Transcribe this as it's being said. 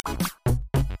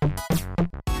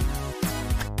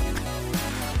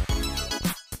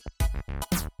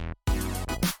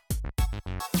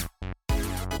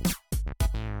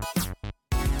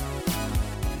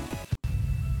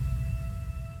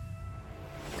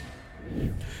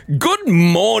Good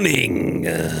morning.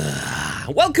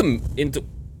 Welcome into...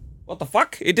 What the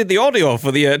fuck? It did the audio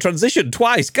for the transition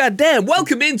twice. God damn.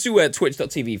 Welcome into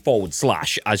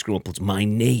twitch.tv/Ice Cream Uploads. My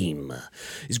name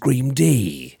is Graham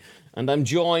Day. And I'm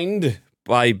joined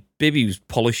by Bibby, who's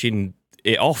polishing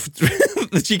it off.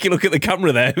 The cheeky look at the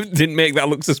camera there didn't make that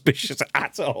look suspicious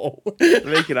at all.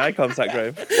 Making eye contact,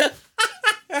 Graham.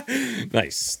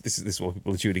 Nice. This is what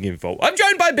people are tuning in for. I'm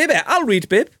joined by Bibby. I'll read,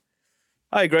 Bib.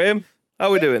 Hi, Graham.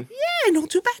 How we doing? Yeah,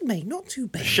 not too bad, mate. Not too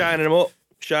bad. Shining them up.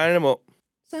 Shining them up.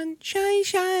 Sunshine,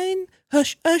 shine,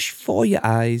 hush, hush for your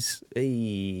eyes.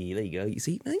 Hey, there you go. You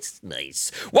see? Nice,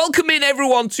 nice. Welcome in,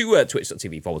 everyone, to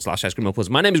twitch.tv/Ice Cream Uploads.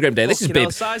 My name is Graham Day. This is Bib.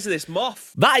 The size of this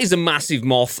moth. That is a massive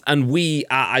moth, and we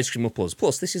are Ice Cream Uploads.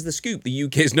 Plus, this is The Scoop, the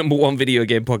UK's #1 video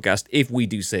game podcast, if we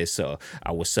do say so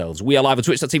ourselves. We are live at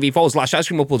twitch.tv/Ice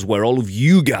Cream Uploads, where all of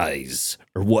you guys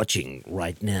are watching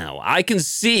right now. I can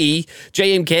see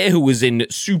JMK, who was in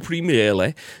Supreme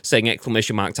early, saying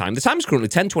exclamation mark time. The time is currently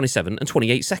 10:27 and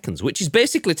 28 seconds, which is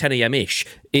basically 10 a.m.-ish.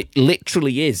 It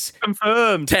literally is.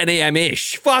 Confirmed. 10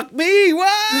 a.m.-ish. Fuck me.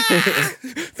 What?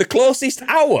 The closest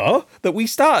hour that we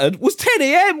started was 10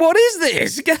 a.m. What is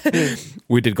this?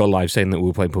 We did go live saying that we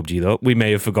were playing PUBG, though. We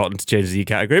may have forgotten to change the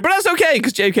category, but that's okay,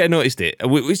 because JMK noticed it.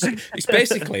 It's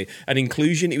basically an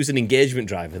inclusion. It was an engagement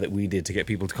driver that we did to get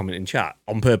people to comment in chat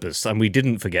on purpose, and we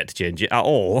didn't forget to change it at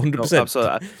all, 100%. No,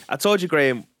 absolutely. I told you,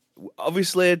 Graham,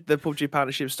 obviously the PUBG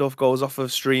partnership stuff goes off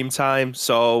of stream time,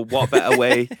 so what better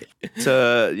way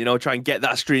to, try and get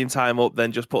that stream time up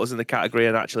than just put us in the category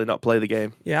and actually not play the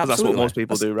game? Yeah, that's what most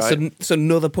people do, right? So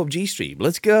another PUBG stream.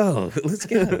 Let's go. Let's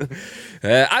go.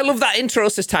 I love that intro,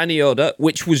 says Tiny Yoda,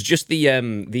 which was just the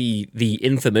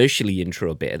infomercially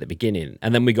intro bit at the beginning,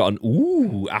 and then we got an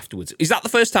ooh afterwards. Is that the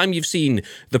first time you've seen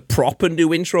the proper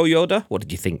new intro, Yoda? What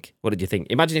did you think?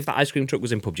 Imagine if that ice cream truck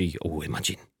was in PUBG. Oh,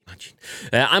 imagine.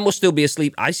 I must still be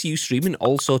asleep. I see you streaming,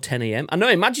 also 10 a.m. I know,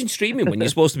 imagine streaming when you're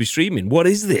supposed to be streaming. What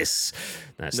is this?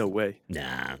 No way.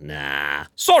 Nah.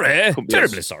 Sorry.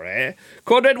 Terribly sorry.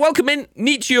 Code Red, welcome in.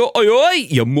 Nietzsche, oi,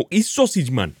 you mucky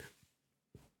sausage man.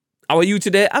 How are you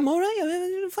today? I'm all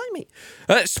right. Fine, mate.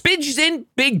 Spidge's in.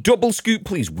 Big double scoop,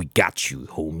 please. We got you,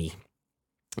 homie.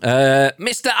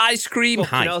 Mr. Ice Cream, Fucking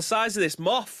hi. hell, the size of this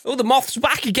moth. Oh, the moth's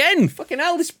back again. Fucking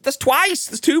hell, that's twice.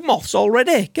 There's 2 moths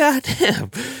already. God damn.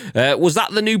 Was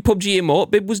that the new PUBG emote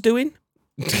Bib was doing?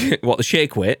 What, the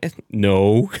shake weight?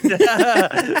 No.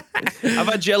 I've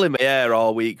had gel in my hair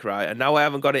all week, right? And now I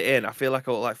haven't got it in. I feel like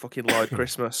I look like fucking Lloyd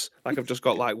Christmas. Like I've just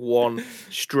got like one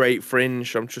straight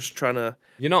fringe. I'm just trying to...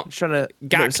 make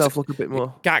myself look a bit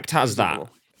more... Gact has that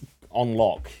on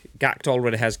lock. Gact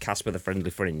already has Casper the Friendly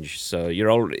Fringe, so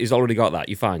he's already got that.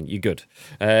 You're fine. You're good.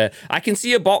 I can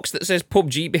see a box that says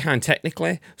PUBG behind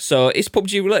technically, so it's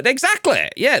PUBG related. Exactly.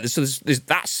 Yeah. So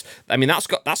that's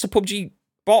a PUBG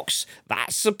box.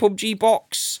 That's a PUBG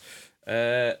box.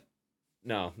 No,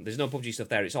 there's no PUBG stuff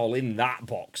there. It's all in that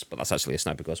box, but that's actually a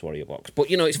Sniper Ghost Warrior box. But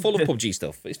it's full of PUBG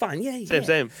stuff. It's fine. Yeah.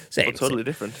 Same. But totally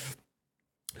different.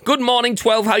 Good morning,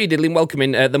 12. How you diddling? Welcome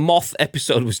in. The moth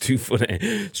episode was too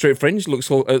funny. Straight fringe looks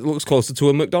closer to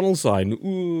a McDonald's sign.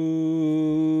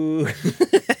 Ooh.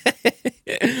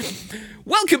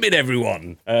 Welcome in,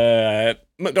 everyone.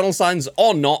 McDonald's signs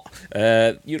or not,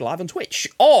 you're live on Twitch.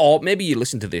 Or maybe you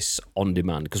listen to this on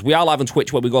demand, because we are live on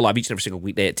Twitch, where we go live each and every single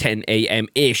weekday at 10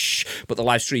 a.m.-ish. But the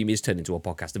live stream is turned into a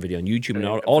podcast, a video on YouTube, and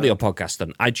an audio podcast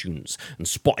on iTunes and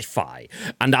Spotify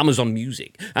and Amazon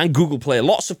Music and Google Play.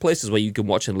 Lots of places where you can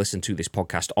watch and listen to this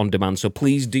podcast on demand. So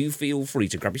please do feel free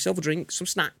to grab yourself a drink, some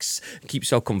snacks, and keep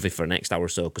yourself comfy for the next hour or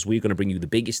so, because we're going to bring you the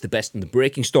biggest, the best, and the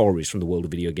breaking stories from the world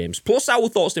of video games, plus our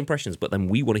thoughts and impressions. But then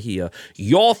we want to hear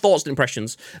your thoughts and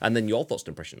impressions, and then your thoughts and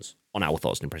impressions on our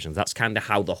thoughts and impressions. That's kind of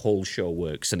how the whole show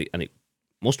works, and it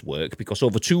must work, because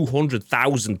over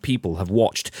 200,000 people have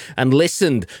watched and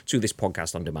listened to this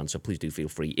podcast on demand. So please do feel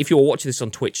free, if you're watching this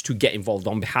on Twitch, to get involved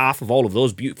on behalf of all of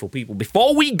those beautiful people.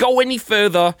 Before we go any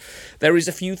further, there is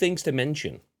a few things to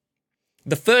mention.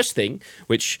 The first thing,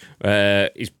 which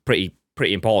is pretty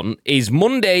important, is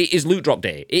Monday is Loot Drop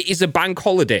Day. It is a bank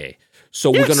holiday,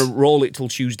 so we're going to roll it till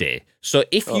Tuesday. So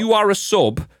if you are a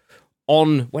sub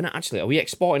on... are we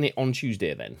exporting it on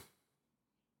Tuesday then?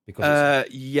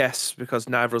 Yes, because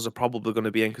neither of us are probably going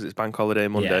to be in because it's bank holiday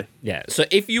Monday. Yeah. So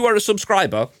if you are a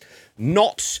subscriber,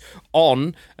 not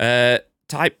on,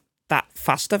 type that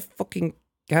faster, fucking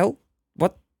hell.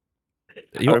 What?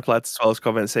 I replied to 12's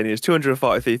comment saying he was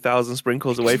 243,000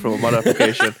 sprinkles away from a mod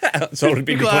application. It's already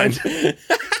been declined.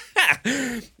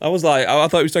 I was like, I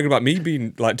thought he was talking about me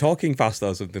being like talking faster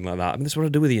or something like that. I mean, that's what I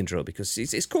do with the intro, because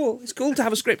it's cool. It's cool to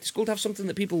have a script. It's cool to have something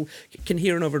that people can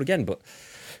hear and over again, but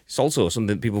it's also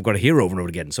something that people have got to hear over and over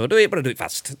again. So I do it, but I do it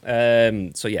fast.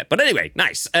 So yeah, but anyway,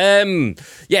 nice.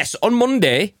 Yes, on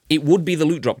Monday, it would be the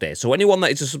loot drop day. So anyone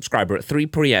that is a subscriber at 3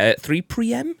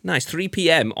 p.m. Nice, 3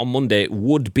 p.m. on Monday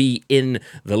would be in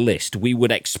the list. We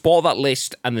would export that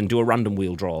list and then do a random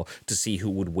wheel draw to see who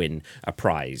would win a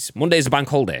prize. Monday is a bank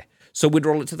holiday, so we'd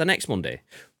roll it to the next Monday,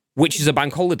 which is a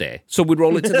bank holiday. So we'd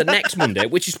roll it to the next Monday,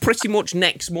 which is pretty much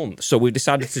next month. So we've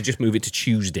decided to just move it to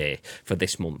Tuesday for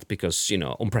this month because,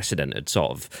 unprecedented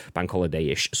sort of bank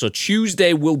holiday-ish. So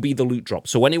Tuesday will be the loot drop.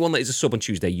 So anyone that is a sub on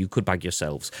Tuesday, you could bag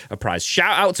yourselves a prize.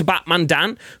 Shout out to Batman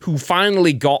Dan, who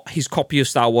finally got his copy of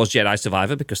Star Wars Jedi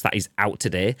Survivor because that is out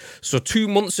today. So 2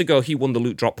 months ago, he won the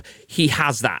loot drop. He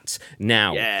has that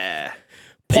now. Yeah.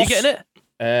 Are you getting it?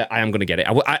 I am going to get it.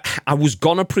 I was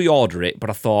going to pre-order it, but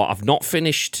I thought I've not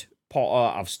finished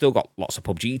Potter. I've still got lots of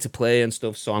PUBG to play and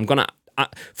stuff, so I'm going to,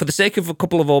 for the sake of a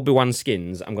couple of Obi-Wan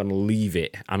skins, I'm going to leave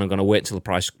it, and I'm going to wait till the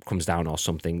price comes down or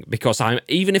something, because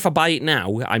even if I buy it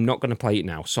now, I'm not going to play it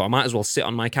now, so I might as well sit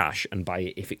on my cash and buy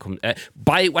it if it comes.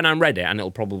 Buy it when I'm ready, and it'll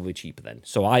probably be cheaper then.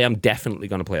 So I am definitely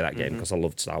going to play that game, because I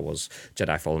loved Star Wars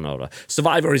Jedi Fallen Order.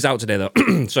 Survivor is out today,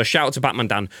 though, so shout out to Batman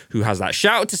Dan, who has that.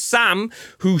 Shout out to Sam,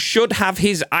 who should have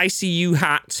his ICU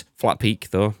hat. Flat peak,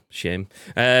 though. Shame.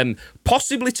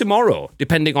 Possibly tomorrow,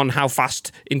 depending on how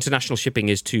fast international shipping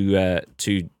is to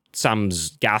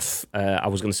Sam's gaff. I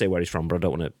was going to say where he's from, but I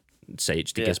don't want to say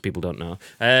it in case people don't know.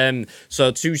 So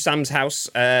to Sam's house,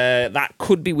 that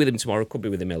could be with him tomorrow, could be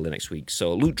with him early next week.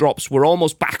 So loot drops, we're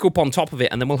almost back up on top of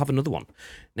it, and then we'll have another one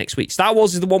next week. Star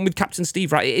Wars is the one with Captain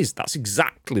Steve, right? It is. That's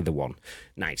exactly the one.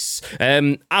 Nice.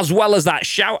 As well as that,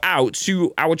 shout out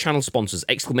to our channel sponsors, !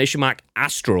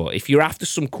 Astro. If you're after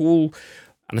some cool,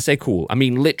 and I say cool, I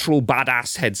mean literal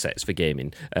badass headsets for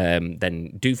gaming,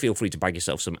 then do feel free to bag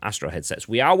yourself some Astro headsets.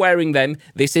 We are wearing them.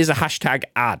 This is a hashtag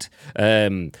ad.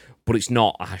 But it's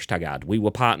not a hashtag ad. We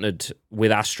were partnered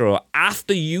with Astro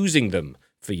after using them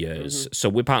for years. So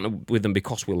we're partnered with them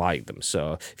because we like them.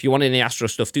 So if you want any Astro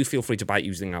stuff, do feel free to buy it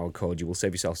using our code. You will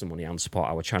save yourself some money and support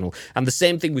our channel. And the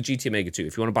same thing with GT Omega 2.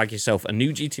 If you want to bag yourself a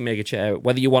new GT Omega chair,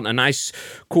 whether you want a nice,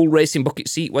 cool racing bucket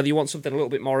seat, whether you want something a little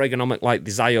bit more ergonomic like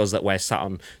the Zios that we're sat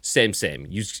on, same.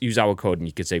 Use our code and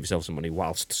you can save yourself some money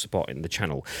whilst supporting the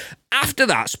channel. After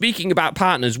that, speaking about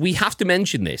partners, we have to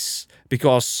mention this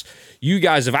because you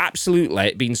guys have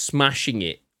absolutely been smashing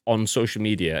it on social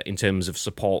media in terms of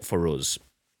support for us.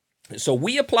 So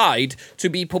we applied to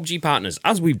be PUBG partners,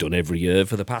 as we've done every year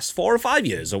for the past 4 or 5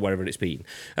 years, or whatever it's been.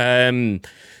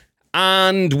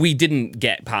 And we didn't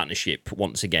get partnership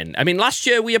once again. I mean, last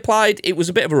year we applied, it was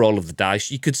a bit of a roll of the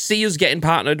dice. You could see us getting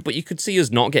partnered, but you could see us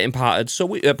not getting partnered. So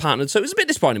it was a bit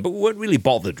disappointing, but we weren't really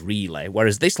bothered, really.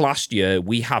 Whereas this last year,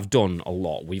 we have done a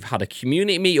lot. We've had a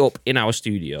community meetup in our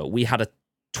studio. We had a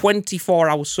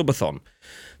 24-hour subathon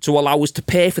to allow us to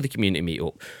pay for the community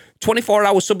meetup.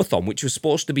 24-hour subathon, which was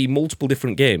supposed to be multiple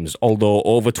different games, although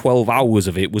over 12 hours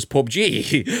of it was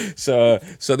PUBG. so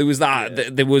there was that. Yeah.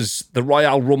 There was the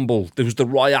Royale Rumble. There was the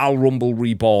Royale Rumble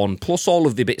Reborn, plus all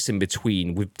of the bits in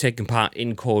between. We've taken part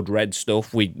in Code Red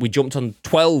stuff. We jumped on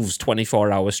 12's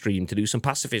 24-hour stream to do some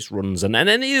pacifist runs and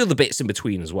any other bits in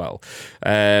between as well.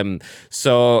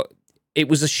 So it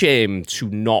was a shame to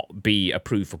not be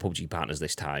approved for PUBG partners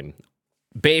this time.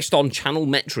 Based on channel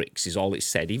metrics is all it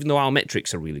said, even though our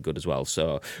metrics are really good as well.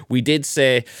 So we did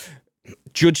say,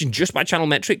 judging just by channel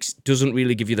metrics doesn't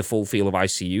really give you the full feel of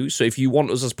ICU. So if you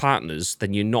want us as partners,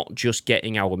 then you're not just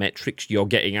getting our metrics, you're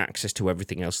getting access to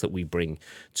everything else that we bring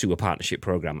to a partnership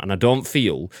program. And I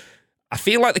feel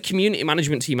like the community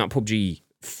management team at PUBG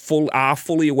are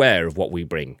fully aware of what we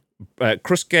bring.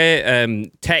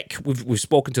 Kruske, Tech, we've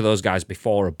spoken to those guys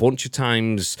before a bunch of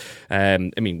times. I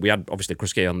mean, we had obviously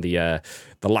Kruske on the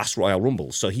last Royal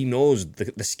Rumble, so he knows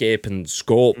the scape and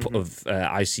scope of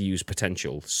ICU's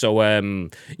potential. So,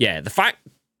 the fact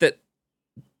that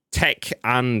Tech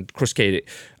and Kruske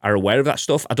are aware of that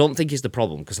stuff, I don't think is the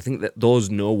problem, because I think that those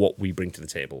know what we bring to the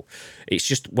table. It's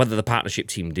just whether the partnership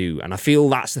team do, and I feel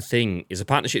that's the thing, is the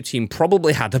partnership team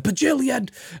probably had a bajillion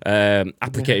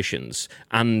applications,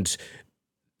 and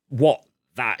what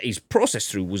that is processed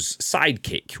through was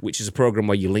Sidekick, which is a program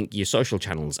where you link your social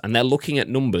channels, and they're looking at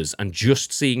numbers and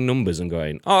just seeing numbers and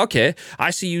going, oh, okay,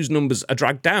 ICU's numbers are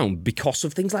dragged down because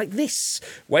of things like this.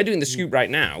 We're doing the scoop right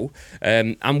now,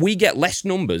 and we get less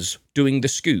numbers doing the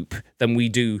scoop than we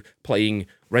do playing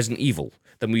Resident Evil,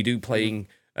 than we do playing,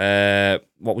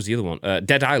 what was the other one?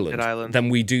 Dead Island. Than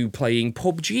we do playing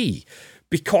PUBG,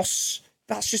 because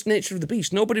that's just nature of the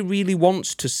beast. Nobody really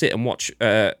wants to sit and watch.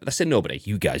 I say nobody.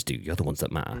 You guys do. You're the ones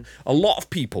that matter. A lot of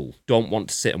people don't want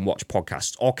to sit and watch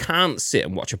podcasts or can't sit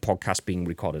and watch a podcast being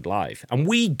recorded live. And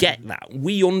we get that.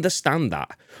 We understand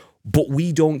that. But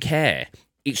we don't care.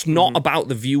 It's not about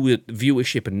the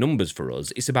viewership and numbers for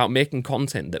us. It's about making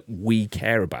content that we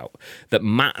care about, that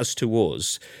matters to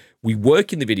us. We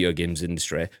work in the video games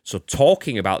industry, so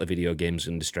talking about the video games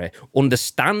industry,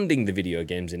 understanding the video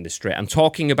games industry, and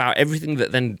talking about everything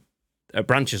that then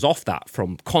branches off that,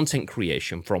 from content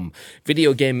creation, from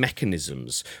video game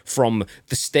mechanisms, from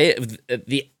the state of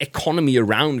the economy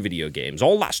around video games.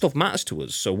 All that stuff matters to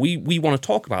us, so we want to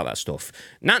talk about that stuff.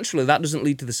 Naturally, that doesn't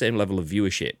lead to the same level of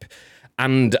viewership.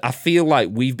 And I feel like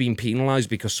we've been penalised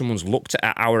because someone's looked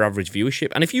at our average viewership.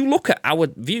 And if you look at our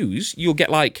views, you'll get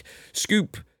like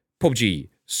Scoop PUBG,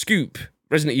 Scoop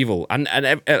Resident Evil, and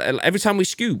every time we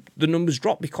scoop, the numbers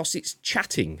drop because it's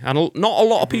chatting, and not a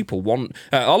lot of people want.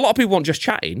 A lot of people want just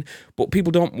chatting, but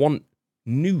people don't want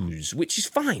news, which is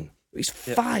fine. It's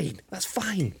fine. That's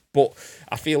fine. But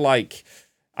I feel like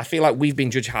we've been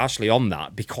judged harshly on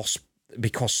that because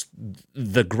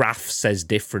the graph says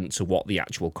different to what the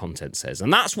actual content says,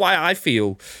 and that's why I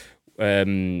feel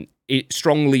it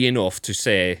strongly enough to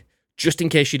say, just in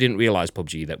case you didn't realise,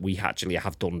 PUBG, that we actually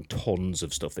have done tons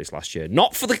of stuff this last year.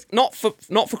 Not for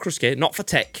Kruske, not for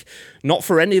Tech, not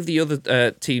for any of the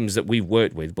other teams that we've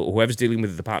worked with, but whoever's dealing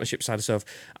with the partnership side of stuff,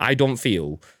 I don't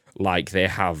feel like they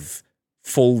have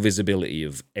full visibility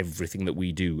of everything that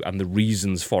we do and the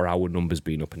reasons for our numbers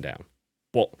being up and down.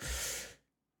 But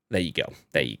there you go.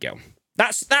 There you go.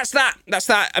 That's that.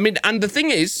 I mean, and the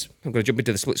thing is, I'm going to jump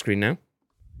into the split screen now.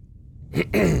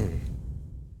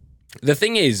 The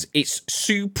thing is, it's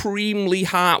supremely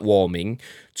heartwarming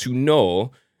to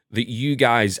know that you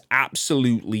guys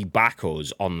absolutely back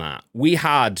us on that.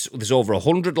 There's over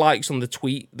 100 likes on the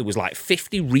tweet. There was like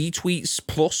 50 retweets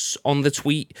plus on the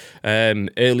tweet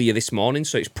earlier this morning.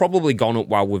 So it's probably gone up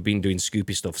while we've been doing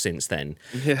Scoopy stuff since then.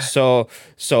 Yeah. So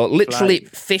literally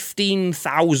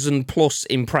 15,000 plus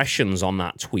impressions on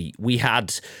that tweet. We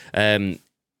had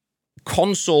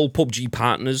console PUBG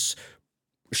partners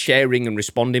sharing and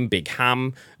responding: Big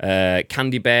Ham,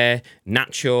 Candy Bear,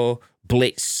 Nacho,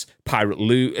 Blitz, Pirate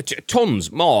Loot,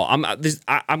 tons more. I'm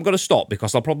going to stop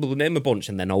because I'll probably name a bunch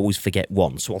and then always forget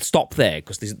one. So I'll stop there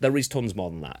because there is tons more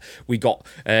than that. We got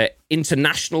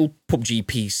international PUBG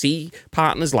PC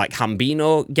partners like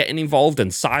Hambino getting involved,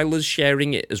 and Silas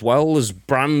sharing it, as well as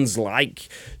brands like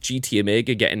GT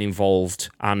Omega getting involved,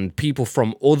 and people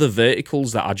from other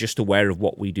verticals that are just aware of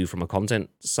what we do from a content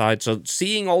side. So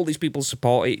seeing all these people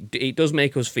support it does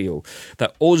make us feel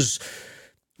that us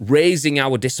raising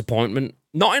our disappointment,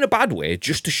 not in a bad way,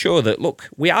 just to show that, look,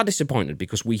 we are disappointed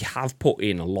because we have put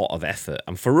in a lot of effort.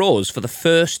 And for us, for the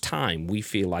first time, we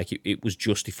feel like it was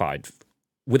justified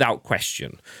without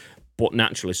question. But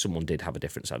naturally, someone did have a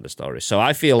different side of the story. So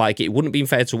I feel like it wouldn't have been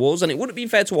fair to us, and it wouldn't have been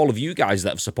fair to all of you guys that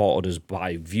have supported us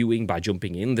by viewing, by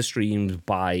jumping in the streams,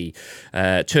 by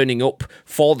turning up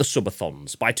for the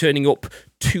subathons, by turning up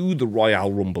to the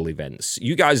Royal Rumble events.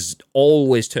 You guys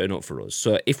always turn up for us.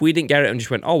 So if we didn't get it and just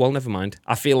went, oh, well, never mind,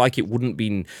 I feel like it wouldn't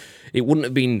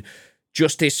have been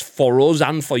justice for us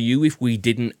and for you if we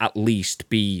didn't at least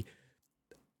be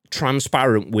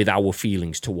transparent with our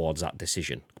feelings towards that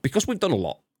decision. Because we've done a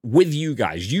lot with you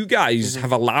guys. You guys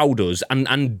have allowed us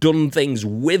and done things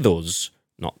with us,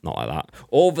 not like that,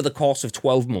 over the course of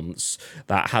 12 months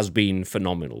that has been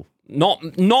phenomenal.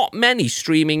 Not many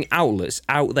streaming outlets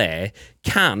out there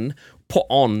can put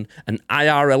on an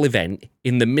IRL event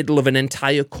in the middle of an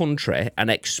entire country and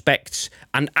expect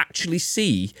and actually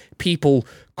see people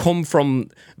come from,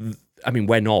 I mean,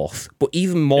 we're north, but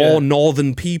even more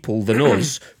northern people than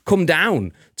us come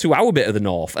down to our bit of the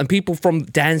north, and people from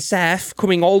down south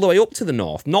coming all the way up to the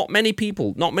north. Not many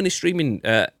people, not many streaming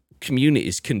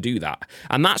communities can do that.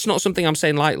 And that's not something I'm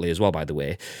saying lightly as well, by the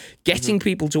way. Getting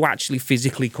people to actually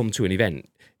physically come to an event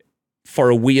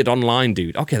for a weird online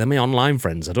dude. Okay, they're my online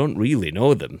friends. I don't really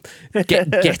know them.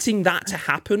 Getting that to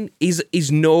happen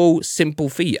is no simple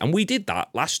feat. And we did that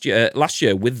last year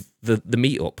with the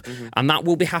meetup. And that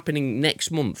will be happening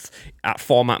next month at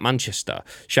Format Manchester.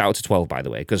 Shout out to 12, by the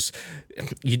way, because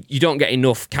you don't get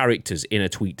enough characters in a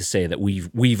tweet to say that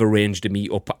we've arranged a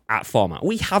meetup at Format.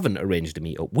 We haven't arranged a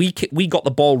meetup. We got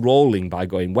the ball rolling by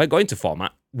going, we're going to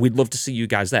Format. We'd love to see you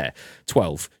guys there.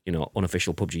 12,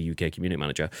 unofficial PUBG UK community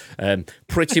manager,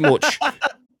 pretty much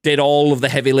did all of the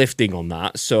heavy lifting on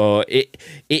that. So it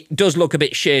does look a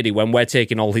bit shady when we're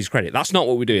taking all his credit. That's not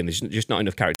what we're doing. There's just not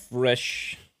enough character.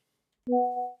 Fresh.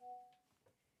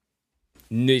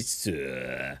 Nice.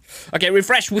 Okay,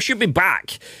 refresh. We should be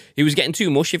back. He was getting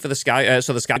too mushy for the Sky,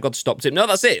 so the Sky God stopped him. No,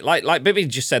 that's it. Like Bibby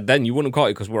just said then, you wouldn't have caught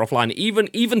it because we're offline.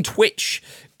 Even Twitch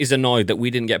is annoyed that we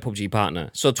didn't get PUBG partner.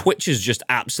 So Twitch has just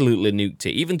absolutely nuked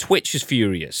it. Even Twitch is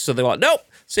furious. So they're like, nope.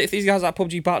 See if these guys are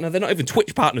PUBG partner. They're not even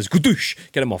Twitch partners. Gadoosh.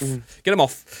 Get them off. Get them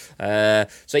off.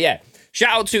 So yeah.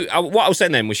 Shout out to what I was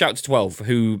saying then. We shout out to 12,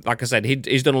 who, like I said,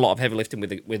 he's done a lot of heavy lifting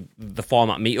with the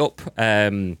format meetup.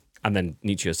 And then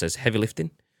Nietzsche says, heavy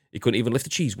lifting? He couldn't even lift a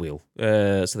cheese wheel.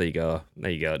 So there you go.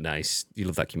 There you go. Nice. You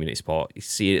love that community support. You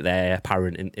see it there,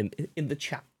 apparent in the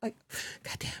chat. Like,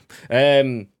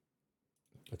 goddamn.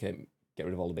 Okay, get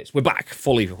rid of all the bits. We're back,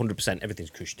 fully, 100%. Everything's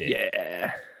cushed in.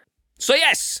 Yeah. So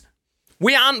yes,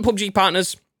 we aren't PUBG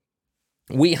partners.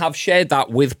 We have shared that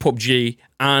with PUBG,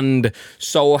 and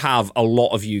so have a lot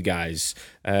of you guys.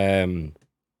 And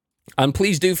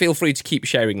please do feel free to keep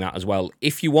sharing that as well.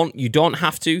 If you want, you don't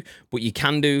have to, but you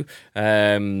can do.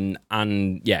 And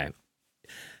yeah,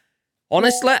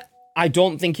 honestly, I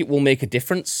don't think it will make a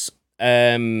difference.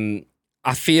 I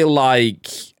feel like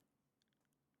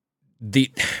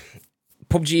the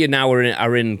PUBG now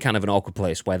are in kind of an awkward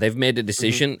place where they've made a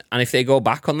decision, and if they go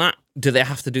back on that, do they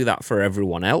have to do that for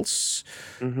everyone else?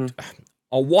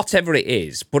 Or whatever it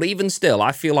is. But even still,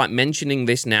 I feel like mentioning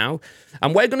this now,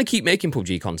 and we're going to keep making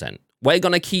PUBG content. We're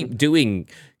going to keep doing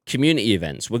community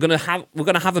events. We're going to have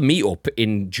a meetup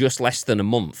in just less than a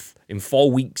month. In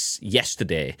 4 weeks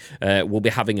yesterday, we'll be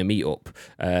having a meetup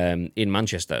in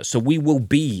Manchester. So we will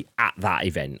be at that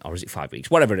event, or is it 5 weeks?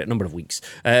 Whatever it, number of weeks.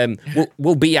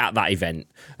 We'll be at that event.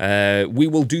 We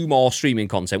will do more streaming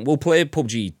content. We'll play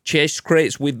PUBG, chase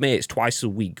crates with mates twice a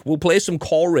week. We'll play some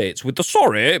core rates with the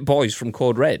sorry boys from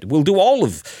Code Red. We'll do all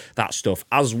of that stuff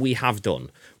as we have done.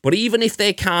 But even if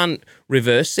they can't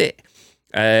reverse it,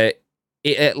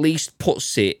 it at least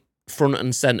puts it front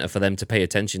and center for them to pay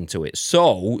attention to it.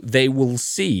 So they will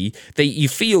see,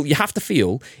 you have to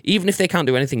feel, even if they can't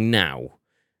do anything now,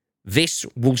 this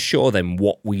will show them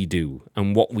what we do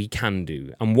and what we can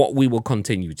do and what we will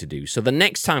continue to do. So the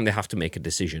next time they have to make a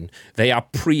decision, they are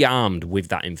pre-armed with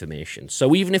that information.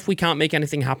 So even if we can't make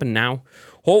anything happen now,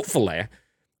 hopefully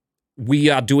we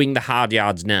are doing the hard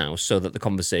yards now so that the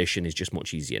conversation is just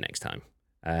much easier next time.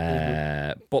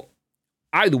 But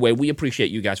either way, we appreciate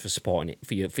you guys for supporting it,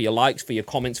 for your likes, for your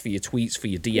comments, for your tweets, for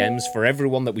your DMs, for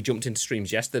everyone that we jumped into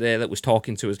streams yesterday that was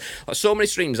talking to us. Like, so many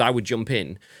streams I would jump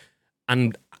in,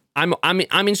 and I'm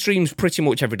in streams pretty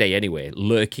much every day anyway,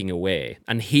 lurking away,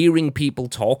 and hearing people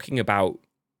talking about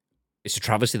it's a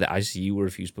travesty that ICU will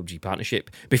refuse PUBG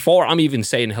partnership before I'm even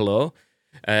saying hello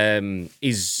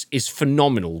is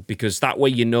phenomenal, because that way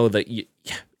you know that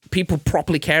people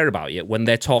properly care about you when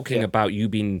they're talking about you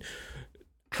being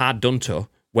hard done to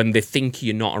when they think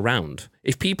you're not around.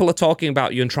 If people are talking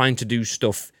about you and trying to do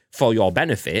stuff for your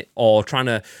benefit or trying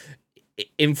to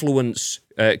influence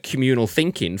communal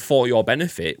thinking for your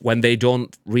benefit when they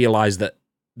don't realize that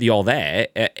you're there,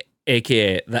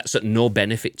 aka that's at no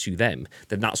benefit to them,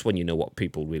 then that's when you know what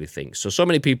people really think. So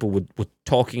many people were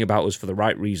talking about us for the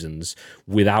right reasons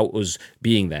without us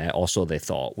being there, or so they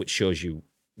thought, which shows you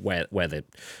where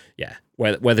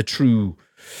the true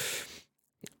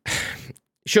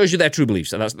shows you their true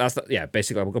beliefs. And that's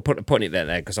basically I'm putting it there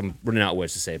because I'm running out of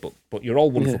words to say, but you're all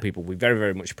wonderful people. We very,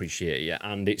 very much appreciate you,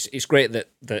 and it's great that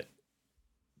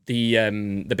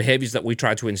the behaviors that we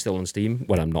try to instill on Steam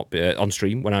when I'm not on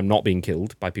stream, when I'm not being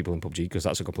killed by people in PUBG, because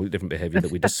that's a completely different behavior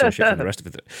that we dissociate from the rest of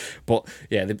it. But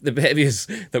yeah, the behaviors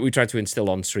that we try to instill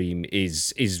on stream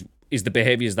is the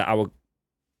behaviors that our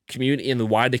community and the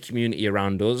wider community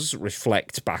around us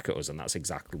reflect back at us, and that's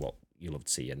exactly what you love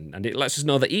to see. And it lets us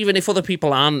know that even if other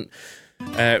people aren't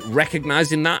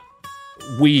recognizing that,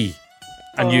 we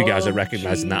and you guys are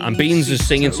recognizing that. And Beans is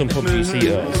singing some PUBG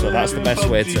Cito, so that's the best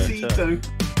way to.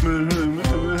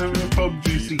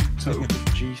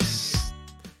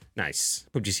 Nice.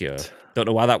 PUBG Cito. Don't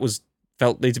know why that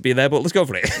felt need to be there, but let's go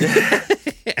for it.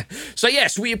 So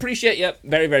yes, we appreciate you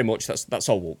very, very much. That's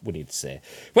all we need to say.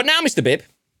 But now, Mr. Bib.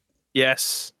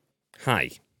 Yes. Hi.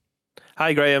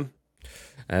 Hi, Graham.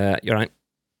 You're right.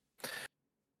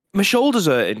 My shoulders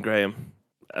are hurting, Graham.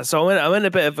 So I'm in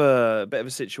a bit of a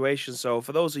situation. So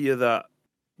for those of you that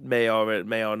may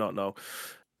or not know,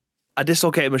 I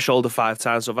dislocated my shoulder 5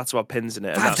 times, so I've had to have pins in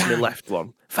it, and that's my left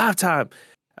one. 5 times.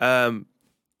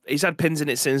 He's had pins in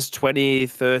it since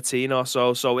 2013 or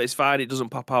so it's fine. It doesn't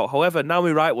pop out. However, now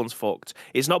my right one's fucked.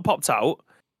 It's not popped out,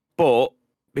 but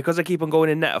because I keep on going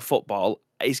in net of football,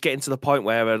 it's getting to the point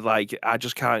where I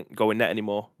just can't go in net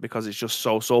anymore because it's just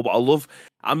so sore. But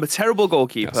I'm a terrible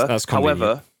goalkeeper. That's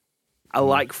however, I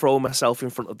like throwing myself in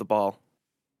front of the ball.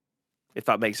 if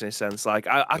that makes any sense. Like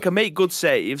I can make good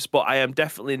saves, but I am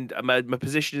definitely my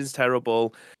position is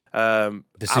terrible.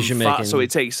 Decision making, so it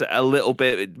takes a little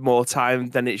bit more time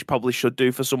than it probably should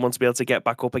do for someone to be able to get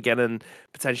back up again and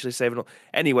potentially save it.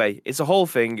 Anyway, it's a whole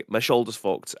thing. My shoulder's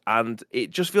fucked, and it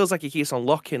just feels like it keeps on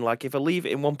locking. Like if I leave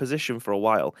it in one position for a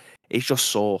while, it's just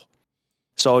sore.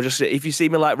 So just if you see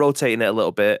me like rotating it a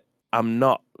little bit, I'm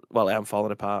not. Well, I am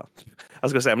falling apart. I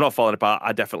was gonna say I'm not falling apart.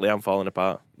 I definitely am falling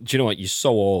apart. Do you know what? You're so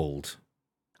old.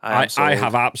 I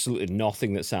have absolutely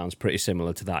nothing that sounds pretty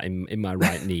similar to that in my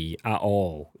right knee at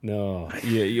all. No,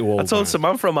 you're old. I told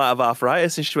Samantha I'm out of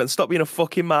arthritis, and she went, "Stop being a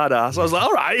fucking mad ass." I was like,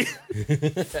 "All right."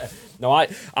 No,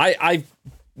 I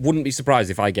wouldn't be surprised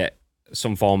if I get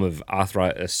some form of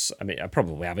arthritis. I mean, I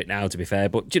probably have it now, to be fair,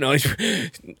 but you know,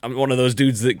 I'm one of those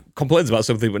dudes that complains about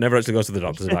something but never actually goes to the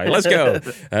doctor's about it. Let's go.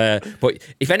 But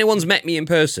if anyone's met me in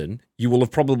person, you will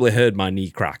have probably heard my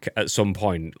knee crack at some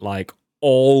point, like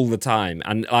all the time.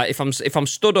 And if I'm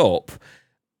stood up,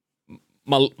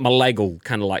 my leg will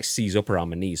kind of like seize up around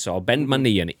my knee, so I'll bend my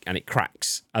knee and it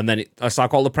cracks, and then it's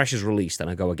like all the pressure's released, and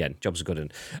I go again. Job's good.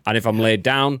 And if I'm laid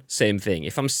down, same thing.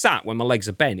 If I'm sat when my legs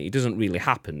are bent, it doesn't really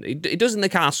happen. It does in the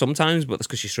car sometimes, but that's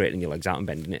because you're straightening your legs out and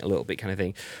bending it a little bit, kind of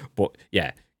thing. But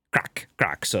yeah.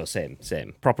 Crack. So same.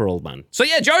 Proper old man. So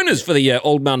yeah, join us for the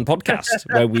Old Man podcast,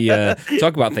 where we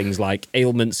talk about things like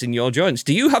ailments in your joints.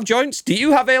 Do you have joints? Do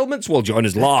you have ailments? Well, join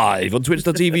us live on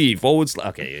twitch.tv/.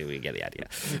 Okay, we get the idea.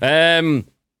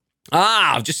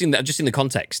 I've just seen the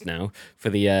context now for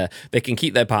the they can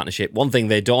keep their partnership. One thing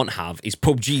they don't have is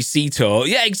PUBG Ceto.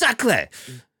 Yeah, exactly.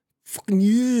 Fucking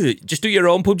yeah. Just do your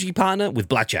own PUBG partner with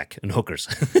blackjack and hookers.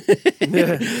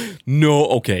 No,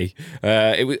 okay.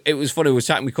 It was funny. We were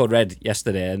chatting with Code Red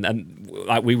yesterday, and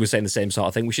like we were saying the same sort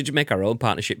of thing. We should just make our own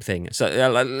partnership thing. So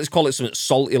let's call it something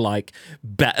salty like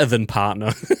better than partner.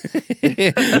 I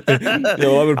think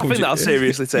that'll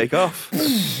seriously take off.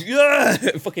 Yeah,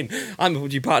 fucking. I'm a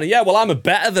PUBG partner. Yeah, well, I'm a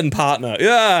better than partner.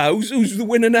 Yeah, who's the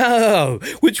winner now?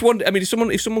 Which one? I mean, if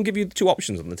someone give you two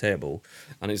options on the table,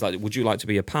 and it's like, would you like to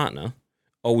be a partner?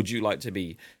 Or would you like to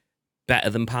be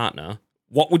better than partner?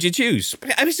 What would you choose?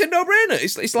 I mean, it's a no-brainer.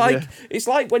 It's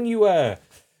like when you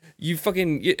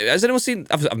has anyone seen?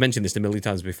 I've mentioned this a million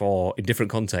times before in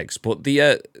different contexts, but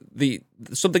the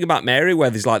something about Mary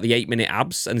where there's like the 8-minute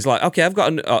abs, and it's like, okay, I've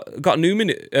got a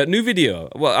new video.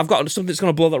 Well, I've got something that's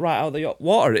gonna blow that right out of the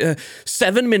water.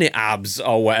 7-minute abs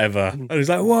or whatever, and he's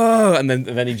like, whoa, and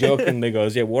then he jokingly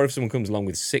goes, yeah, what if someone comes along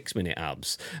with 6-minute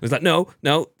abs? And it's like, no,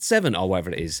 7 or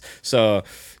whatever it is. So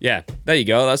yeah, there you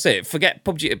go. That's it. Forget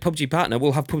PUBG partner.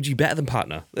 We'll have PUBG better than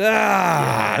partner.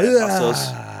 That's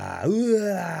us.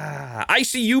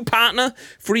 ICU partner,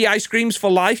 free ice creams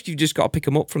for life. You've just got to pick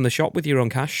them up from the shop with your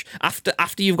own cash. After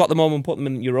you've got them home and put them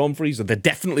in your own freezer, they're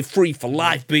definitely free for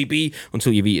life, baby.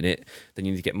 Until you've eaten it, then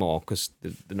you need to get more because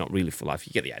they're not really for life.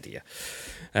 You get the idea.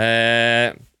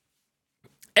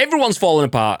 Everyone's falling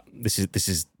apart. This is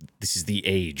the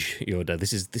age, Yoda.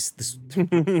 This.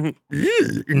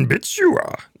 In bits you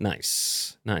are.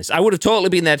 Nice. I would have totally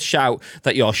been there to shout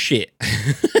that you're shit.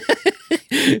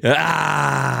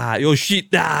 You're shit.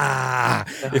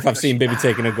 If I've seen Bibby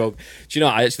taking a go. Do you know,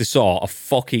 I actually saw a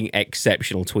fucking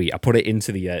exceptional tweet. I put it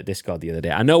into the Discord the other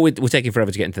day. I know we're taking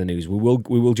forever to get into the news. We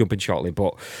will jump in shortly,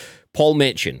 but Paul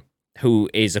Machin, who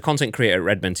is a content creator at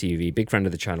Redmen TV, big friend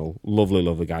of the channel,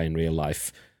 lovely guy in real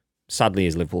life. Sadly,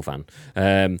 he's a Liverpool fan.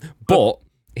 But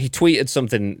he tweeted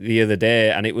something the other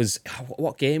day, and it was,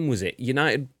 what game was it?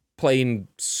 United playing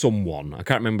someone. I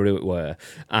can't remember who it were.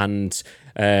 And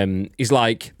he's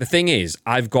like, the thing is,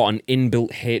 I've got an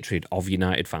inbuilt hatred of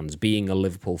United fans, being a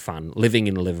Liverpool fan, living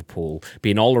in Liverpool,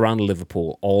 being all around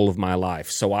Liverpool all of my life.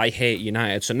 So I hate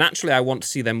United. So naturally, I want to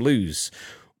see them lose.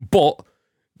 But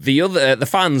the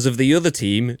fans of the other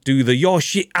team do the "your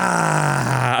shit"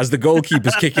 as the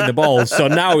goalkeeper's kicking the ball. So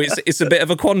now it's a bit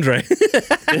of a quandary.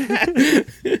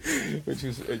 Which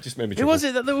was, it just made me chuckle. Who was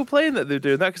it that they were playing that they were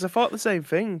doing that? Because I thought the same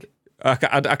thing. I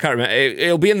can't remember.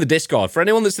 It'll be in the Discord. For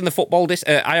anyone that's in the football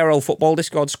IRL football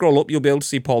Discord, scroll up. You'll be able to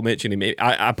see Paul Machin.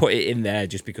 I put it in there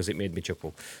just because it made me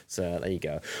chuckle. So there you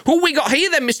go. Who we got here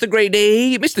then, Mr.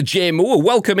 Grady? Mr. J Moore.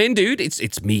 Welcome in, dude.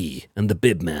 It's me and the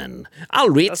bib man.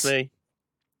 I'll read. That's me.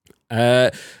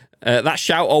 That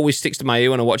shout always sticks to my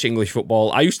ear when I watch English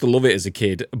football. I used to love it as a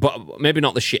kid, but maybe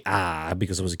not the shit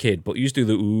because I was a kid, but used to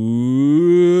do the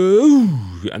ooh,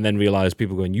 and then realise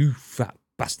people going, you fat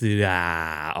bastard,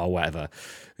 or whatever.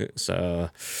 So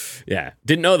yeah,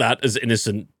 didn't know that as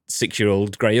innocent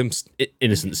 6-year-old Graham.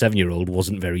 Innocent 7-year-old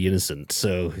wasn't very innocent,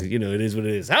 so you know, it is what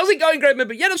it is. How's it going,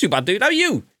 Graham? Yeah, not too bad, dude. How are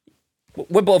you?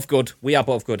 We're both good. We are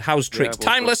both good. How's Tricks?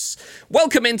 Timeless. Good.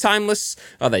 Welcome in, Timeless.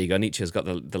 Oh, there you go. Nietzsche's got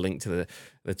the link to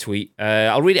the tweet.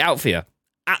 I'll read it out for you.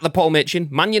 At the Paul Mitchin,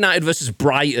 Man United versus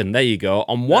Brighton. There you go.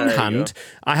 On one hand,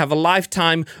 I have a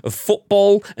lifetime of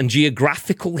football and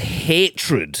geographical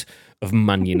hatred of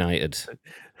Man United.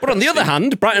 But on the other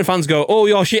hand, Brighton fans go, oh,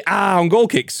 your shit, on goal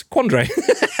kicks. Quandre.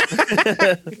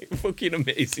 Fucking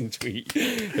amazing tweet.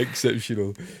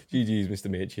 Exceptional. GG's, Mr.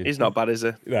 Mitchin. He's not bad, is he?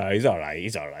 No, he's all right.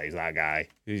 He's that guy.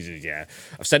 Yeah.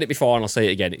 I've said it before and I'll say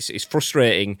it again. It's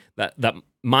frustrating that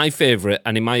my favourite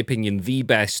and, in my opinion, the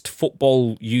best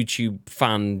football YouTube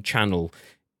fan channel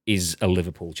is a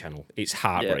Liverpool channel. It's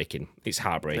heartbreaking. Yeah. It's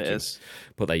heartbreaking. It is.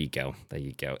 But there you go.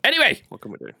 Anyway. What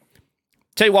can we do?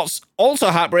 Tell you what's also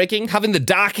heartbreaking, having the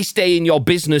darkest day in your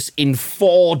business in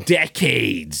 4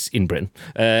 decades in Britain.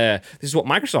 This is what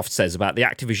Microsoft says about the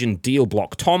Activision deal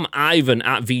block. Tom Ivan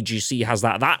at VGC has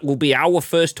that. That will be our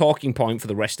first talking point for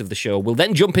the rest of the show. We'll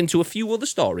then jump into a few other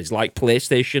stories, like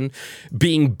PlayStation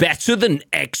being better than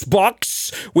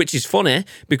Xbox, which is funny,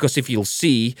 because if you'll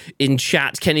see in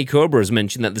chat, Kenny Cobra has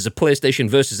mentioned that there's a PlayStation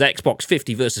versus Xbox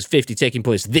 50 versus 50 taking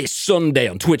place this Sunday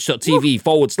on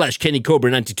twitch.tv/Kenny Cobra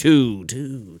 92.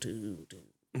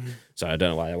 Sorry, I don't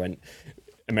know why I went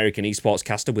American esports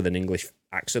caster with an English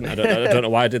accent. I don't know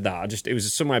why I did that. It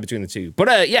was somewhere between the two.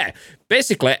 But yeah,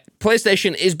 basically,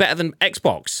 PlayStation is better than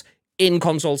Xbox in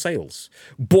console sales.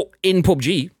 But in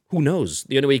PUBG, who knows?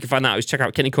 The only way you can find that out is check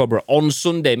out Kenny Cobra on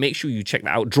Sunday. Make sure you check that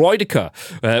out.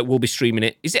 Droidica will be streaming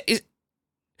it.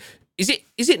 Is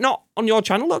it not on your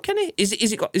channel, though, Kenny? Is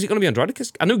it going to be on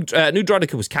Droidica's? I knew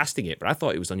Droidica was casting it, but I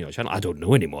thought it was on your channel. I don't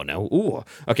know anymore now. Ooh.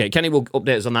 Okay, Kenny will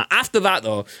update us on that. After that,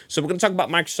 though, so we're going to talk about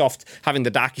Microsoft having the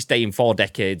darkest day in 4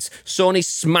 decades. Sony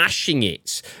smashing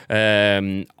it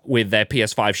with their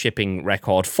PS5 shipping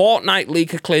record. Fortnite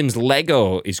leaker claims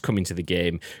Lego is coming to the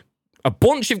game. A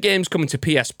bunch of games coming to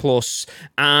PS Plus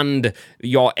and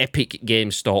your Epic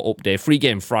Games Store update. Free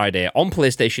Game Friday on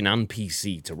PlayStation and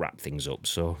PC to wrap things up.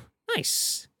 So...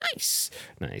 Nice.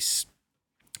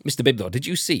 Mr. Bibb, though, did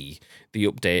you see the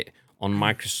update on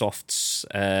Microsoft's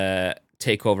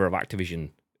takeover of Activision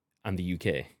and the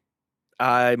UK?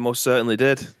 I most certainly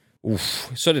did.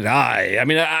 Oof, so did I. I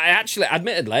mean, I actually,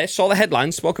 admittedly, saw the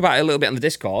headline, spoke about it a little bit on the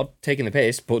Discord, taking the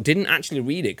piss, but didn't actually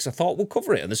read it because I thought we'll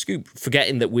cover it on the scoop,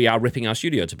 forgetting that we are ripping our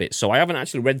studio to bits. So I haven't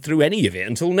actually read through any of it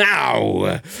until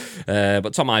now.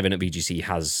 But Tom Ivan at BGC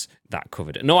has that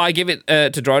covered. No, I give it to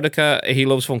Droidica. He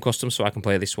loves Fun Custom, so I can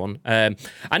play this one. I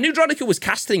knew Droidica was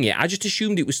casting it. I just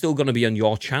assumed it was still going to be on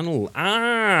your channel.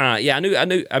 Yeah, I knew. I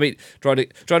mean,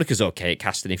 Droidica's okay at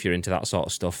casting if you're into that sort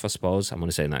of stuff, I suppose. I'm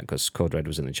only saying that because Code Red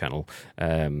was in the channel.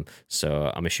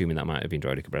 So I'm assuming that might have been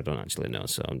Droidica, but I don't actually know.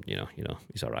 So, you know,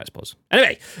 he's all right, I suppose.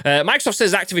 Anyway, Microsoft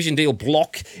says Activision deal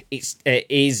block is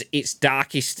its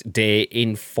darkest day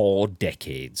in 4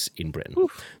 decades in Britain.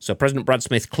 Oof. So President Brad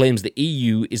Smith claims the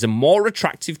EU is a more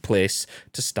attractive place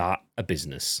to start a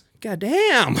business. God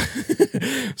damn.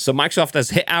 So Microsoft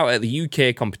has hit out at the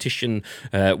UK competition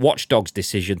watchdog's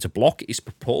decision to block its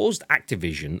proposed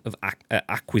acquisition of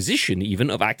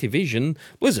Activision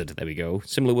Blizzard. There we go.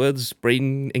 Similar words,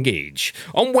 brain engage.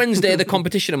 On Wednesday, the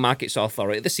Competition and Markets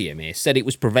Authority, the CMA, said it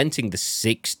was preventing the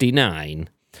 69.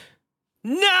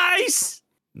 Nice!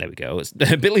 There we go. It's a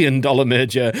 $1 billion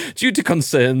merger due to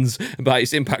concerns about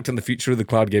its impact on the future of the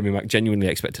cloud gaming market. Genuinely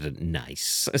expected it.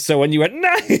 Nice. So when you went,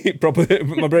 nice,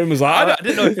 my brain was like... I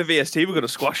didn't know if the VST were going to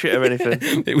squash it or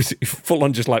anything. It was full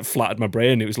on just like flattered my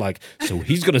brain. It was like, so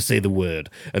he's going to say the word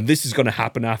and this is going to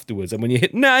happen afterwards. And when you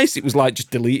hit nice, it was like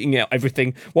just deleting out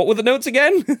everything. What were the notes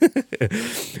again?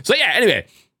 So yeah, anyway...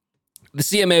 The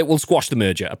CMA will squash the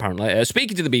merger, apparently.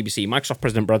 Speaking to the BBC, Microsoft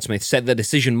President Brad Smith said the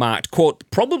decision marked, quote,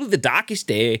 probably the darkest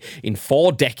day in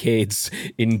 4 decades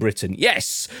in Britain.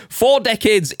 Yes, 4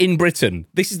 decades in Britain.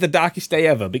 This is the darkest day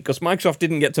ever because Microsoft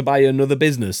didn't get to buy another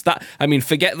business.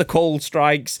 Forget the cold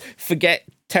strikes, forget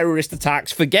terrorist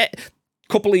attacks, forget...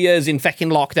 couple of years in fecking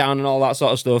lockdown and all that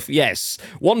sort of stuff. Yes,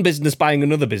 one business buying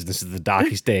another business is the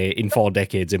darkest day in 4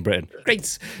 decades in Britain.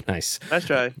 Great. Nice. Let's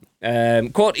try.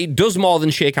 Quote, it does more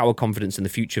than shake our confidence in the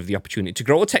future of the opportunity to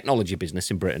grow a technology business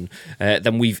in Britain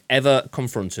than we've ever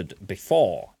confronted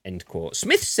before, end quote.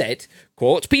 Smith said,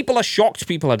 quote, people are shocked,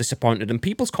 people are disappointed, and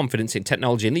people's confidence in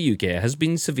technology in the UK has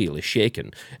been severely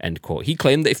shaken, end quote. He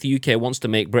claimed that if the UK wants to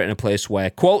make Britain a place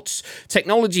where, quotes,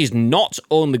 technology is not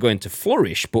only going to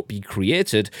flourish but be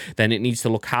created, then it needs to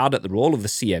look hard at the role of the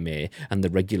CMA and the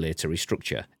regulatory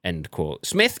structure, end quote.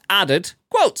 Smith added,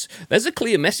 quote, there's a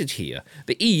clear message here.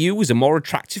 The EU is a more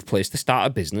attractive place to start a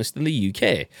business than the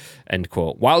UK, end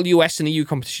quote. While US and EU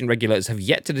competition regulators have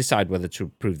yet to decide whether to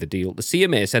approve the deal, the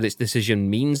CMA said its decision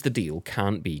means the deal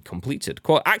can't be completed.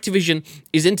 Quote, Activision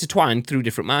is intertwined through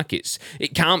different markets.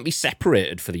 It can't be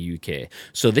separated for the UK.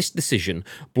 So this decision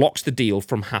blocks the deal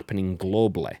from happening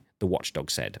globally, the watchdog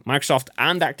said. Microsoft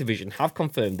and Activision have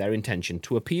confirmed their intention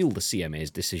to appeal the CMA's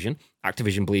decision.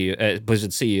 Activision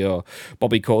Blizzard CEO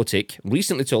Bobby Kotick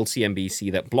recently told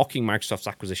CNBC that blocking Microsoft's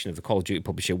acquisition of the Call of Duty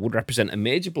publisher would represent a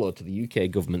major blow to the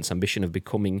UK government's ambition of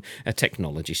becoming a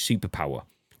technology superpower.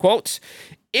 Quote,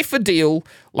 if a deal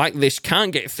like this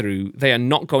can't get through, they are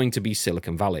not going to be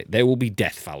Silicon Valley. They will be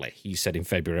Death Valley, he said in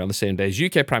February. On the same day as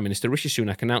UK Prime Minister Rishi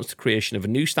Sunak announced the creation of a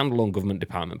new standalone government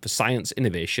department for science,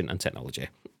 innovation and technology.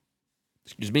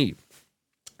 Excuse me.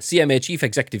 CMA Chief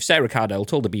Executive Sarah Cardell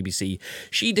told the BBC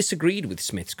she disagreed with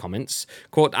Smith's comments.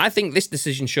 Quote, I think this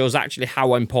decision shows actually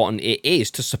how important it is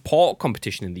to support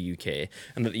competition in the UK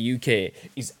and that the UK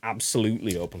is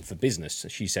absolutely open for business,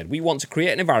 she said. We want to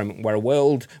create an environment where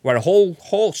a whole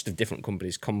host of different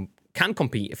companies can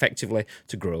compete effectively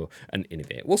to grow and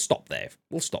innovate. We'll stop there.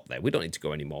 We don't need to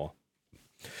go anymore.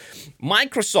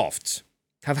 Microsoft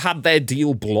have had their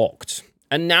deal blocked.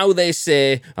 And now they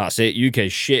say, that's it,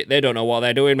 UK's shit. They don't know what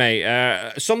they're doing, mate.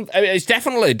 It's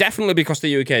definitely because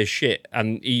the UK is shit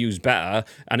and EU's better.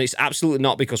 And it's absolutely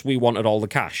not because we wanted all the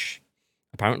cash,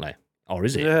 apparently. Or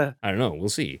is it? Yeah. I don't know. We'll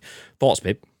see. Thoughts,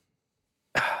 babe?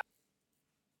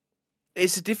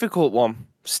 It's a difficult one,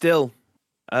 still.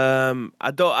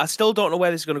 I still don't know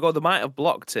where this is going to go. They might have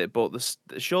blocked it, but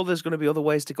sure there's going to be other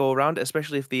ways to go around it,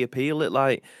 especially if they appeal it.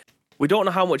 Like, we don't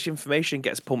know how much information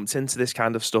gets pumped into this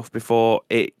kind of stuff before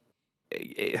it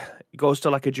goes to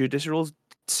like a judicial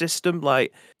system.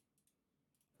 Like,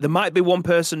 there might be one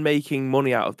person making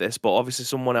money out of this, but obviously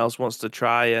someone else wants to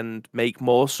try and make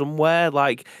more somewhere.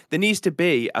 Like, there needs to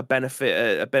be a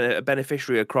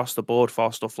beneficiary across the board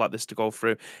for stuff like this to go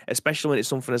through, especially when it's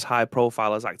something as high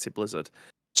profile as Active Blizzard.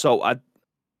 So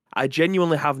I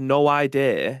genuinely have no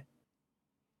idea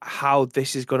how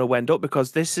this is going to end up,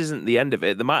 because this isn't the end of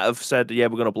it. They might have said, yeah,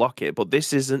 we're going to block it, but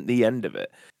this isn't the end of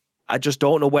it. I just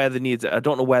don't know where I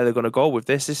don't know where they're going to go with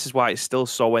this. This is why it's still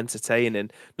so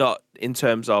entertaining. Not in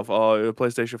terms of, you're a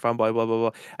PlayStation fanboy, blah, blah,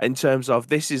 blah. In terms of,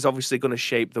 this is obviously going to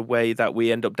shape the way that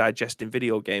we end up digesting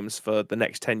video games for the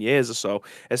next 10 years or so,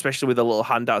 especially with the little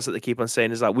handouts that they keep on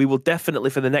saying, is that we will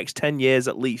definitely, for the next 10 years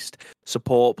at least,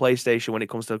 support PlayStation when it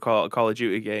comes to Call of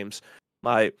Duty games.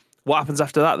 Like, what happens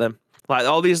after that then? Like,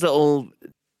 all these little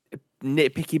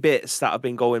nitpicky bits that have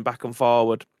been going back and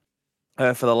forward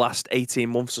for the last 18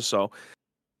 months or so.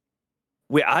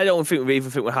 I don't think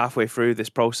we're halfway through this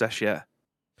process yet.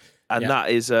 And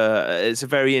that is it's a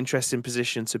very interesting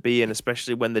position to be in,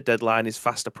 especially when the deadline is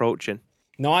fast approaching.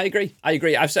 No, I agree.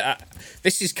 I've said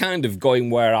this is kind of going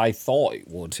where I thought it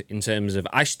would, in terms of,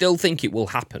 I still think it will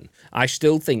happen. I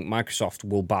still think Microsoft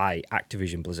will buy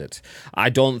Activision Blizzard. I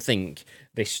don't think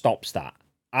this stops that.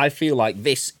 I feel like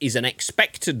this is an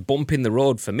expected bump in the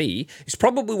road for me. It's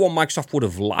probably one Microsoft would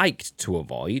have liked to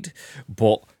avoid,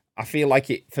 but I feel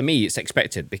like for me, it's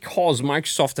expected, because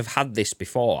Microsoft have had this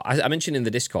before. I mentioned in the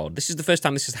Discord, this is the first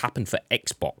time this has happened for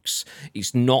Xbox.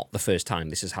 It's not the first time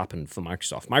this has happened for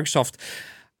Microsoft. Microsoft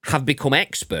have become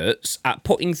experts at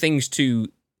putting things to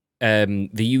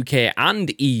the UK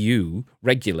and EU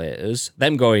regulators,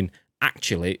 them going,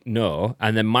 actually, no,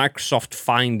 and then Microsoft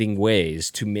finding ways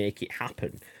to make it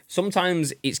happen.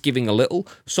 Sometimes it's giving a little,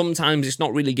 sometimes it's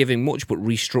not really giving much, but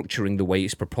restructuring the way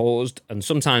it's proposed, and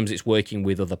sometimes it's working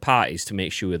with other parties to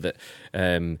make sure that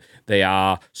they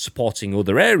are supporting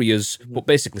other areas, but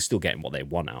basically still getting what they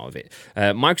want out of it.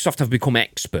 Microsoft have become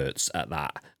experts at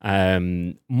that.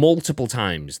 Multiple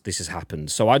times this has happened,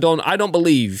 so I don't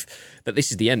believe that this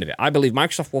is the end of it. I believe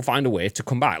Microsoft will find a way to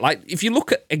come back. Like, if you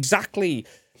look at exactly...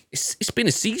 It's been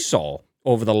a seesaw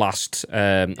over the last,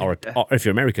 or if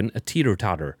you're American, a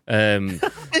teeter-totter. Is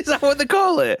that what they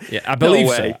call it? Yeah, I believe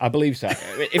so. I believe so.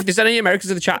 If there's any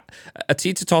Americans in the chat, a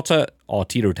teeter-totter or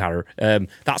teeter-totter,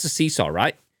 that's a seesaw,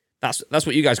 right? That's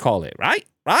what you guys call it, right?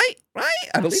 Right?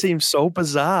 That seems so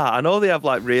bizarre. I know they have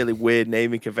like really weird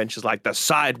naming conventions, like the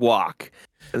sidewalk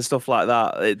and stuff like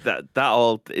that. That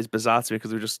all is bizarre to me,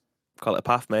 because we just call it a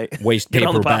path, mate. Waste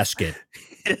paper basket.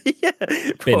 Yeah,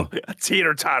 a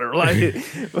teeter-totter. Like,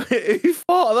 who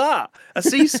thought of that? A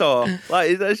seesaw.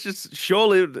 Like, that's just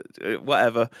surely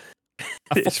whatever.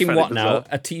 A fucking what now?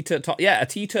 A teeter-totter. Yeah, a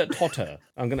teeter-totter.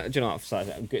 I'm gonna. Do you know what?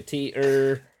 I'm good.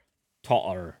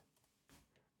 Teeter-totter.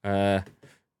 There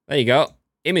you go.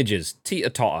 Images.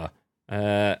 Teeter-totter.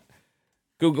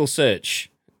 Google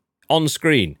search. On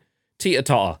screen.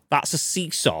 Teeter-totter. That's a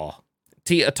seesaw.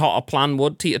 Teeter-totter plan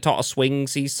wood. Teeter-totter swing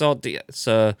seesaw.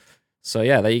 So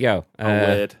yeah, there you go.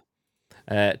 Weird.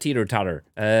 Teeter-totter.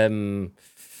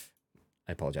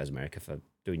 I apologise, America, for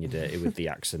doing you dirty with the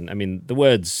accent. I mean, the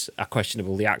words are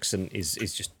questionable. The accent is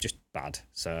just bad.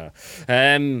 So,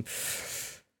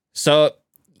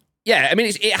 yeah, I mean,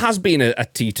 it has been a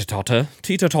teeter-totter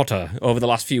over the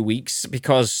last few weeks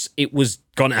because it was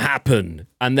going to happen,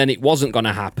 and then it wasn't going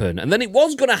to happen, and then it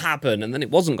was going to happen, and then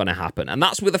it wasn't going to happen. And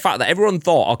that's with the fact that everyone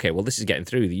thought, okay, well, this is getting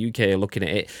through. The UK are looking at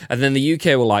it, and then the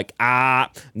UK were like,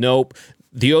 nope.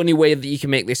 The only way that you can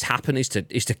make this happen is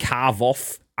to carve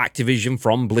off Activision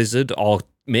from Blizzard or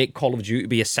make Call of Duty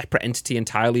be a separate entity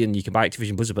entirely, and you can buy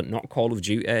Activision Blizzard, but not Call of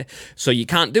Duty. So you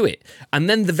can't do it. And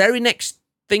then the very next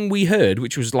thing we heard,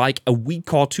 which was like a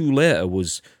week or two later,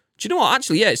 was, do you know what?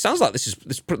 Actually, yeah, it sounds like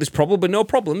there's probably no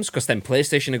problems, because then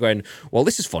PlayStation are going, well,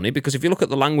 this is funny, because if you look at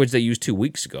the language they used 2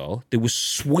 weeks ago, there was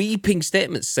sweeping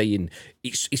statements saying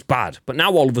it's bad, but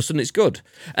now all of a sudden it's good,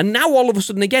 and now all of a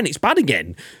sudden again it's bad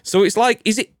again. So it's like,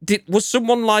 was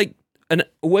someone like a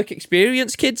work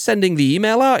experience kid sending the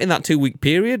email out in that 2 week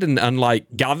period, and like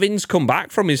Gavin's come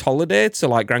back from his holiday to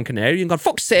like Gran Canaria and gone,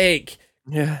 fuck's sake,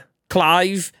 yeah.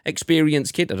 Clive,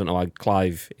 experienced kid. I don't know why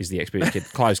Clive is the experienced kid.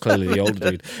 Clive's clearly the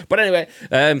older dude. But anyway,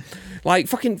 like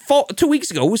fucking 2 weeks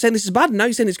ago, we were saying this is bad, and now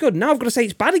you're saying it's good. Now I've got to say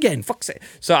it's bad again. Fuck's it.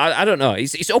 So I don't know.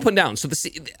 It's up and down. So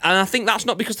and I think that's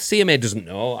not because the CMA doesn't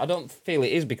know. I don't feel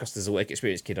it is because there's a work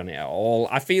experience kid on it at all.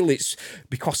 I feel it's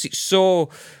because it's so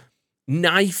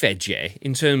knife edgy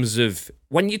in terms of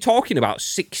when you're talking about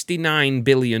 $69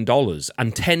 billion and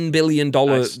 $10 billion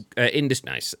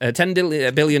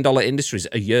 $10 billion industries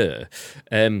a year.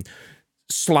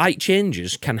 Slight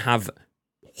changes can have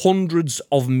hundreds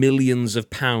of millions of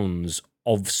pounds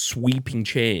of sweeping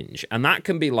change, and that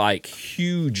can be like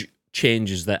huge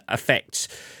changes that affect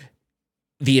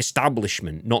the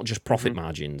establishment, not just profit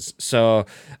margins. So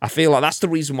I feel like that's the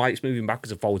reason why it's moving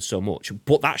backwards and forwards so much.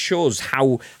 But that shows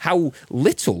how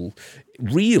little,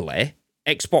 really,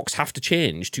 Xbox have to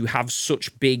change to have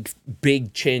such big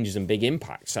changes and big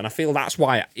impacts. And I feel that's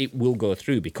why it will go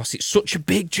through, because it's such a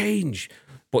big change.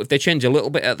 But if they change a little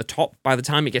bit at the top, by the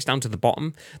time it gets down to the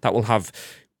bottom, that will have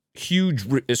huge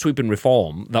sweeping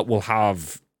reform that will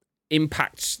have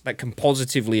impacts that can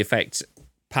positively affect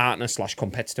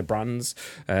partner/competitor brands.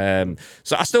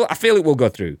 So I feel it will go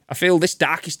through. I feel this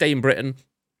darkest day in Britain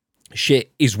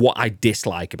shit is what I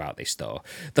dislike about this, though.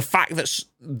 The fact that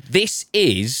this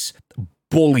is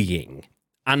bullying.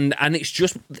 And it's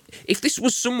just, if this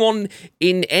was someone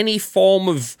in any form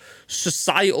of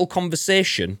societal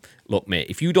conversation, look, mate,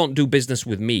 if you don't do business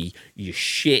with me, you're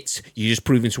shit. You're just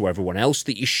proving to everyone else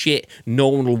that you're shit. No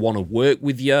one will want to work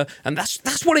with you. And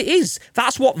that's what it is.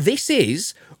 That's what this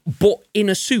is, but in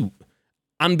a suit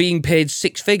and being paid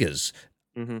six figures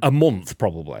a month,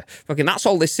 probably. Fucking, that's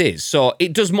all this is. So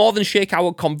it does more than shake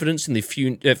our confidence in the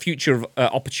future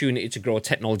opportunity to grow a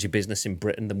technology business in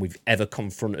Britain than we've ever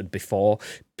confronted before.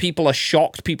 People are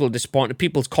shocked. People are disappointed.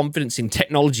 People's confidence in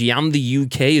technology and the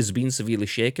UK has been severely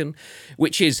shaken,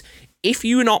 which is, if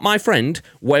you're not my friend,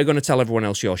 we're going to tell everyone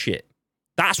else you're shit.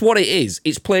 That's what it is.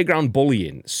 It's playground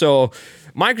bullying. So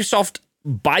Microsoft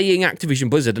buying Activision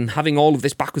Blizzard and having all of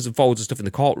this backwards and forwards and stuff in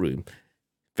the courtroom,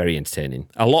 very entertaining.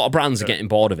 A lot of brands are getting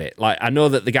bored of it. Like, I know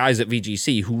that the guys at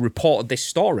VGC who reported this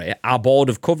story are bored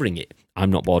of covering it. I'm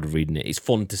not bored of reading it. It's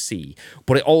fun to see.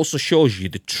 But it also shows you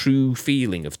the true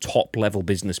feeling of top-level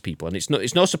business people. And it's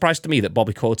no surprise to me that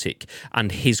Bobby Kotick and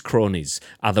his cronies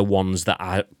are the ones that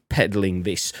are peddling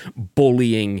this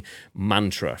bullying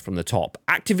mantra from the top.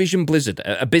 Activision Blizzard,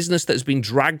 a business that has been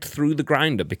dragged through the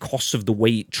grinder because of the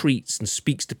way it treats and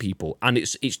speaks to people, and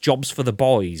it's jobs for the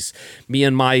boys. Me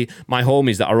and my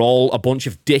homies that are all a bunch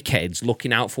of dickheads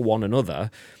looking out for one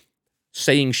another,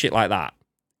 saying shit like that.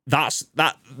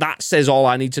 That says all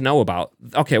I need to know about.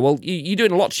 Okay, well, you're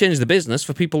doing a lot to change the business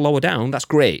for people lower down. That's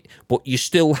great, but you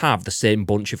still have the same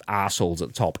bunch of arseholes at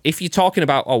the top. If you're talking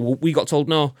about, oh, well, we got told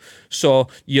no, so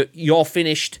you're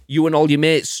finished. You and all your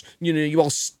mates, you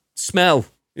all smell.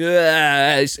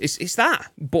 Yeah, it's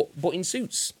that, but in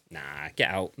suits. Nah, get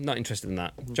out. Not interested in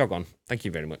that. Jog on. Thank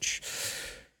you very much.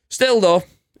 Still, though.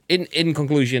 In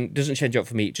conclusion, doesn't change up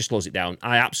for me. It just slows it down.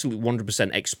 I absolutely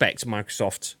 100% expect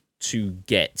Microsoft to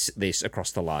get this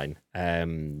across the line,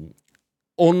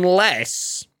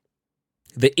 unless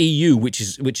the EU, which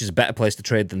is a better place to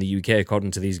trade than the UK, according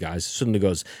to these guys, suddenly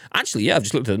goes, actually, yeah, I've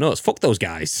just looked at the notes, fuck those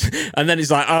guys, and then it's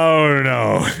like, oh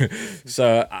no.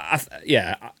 So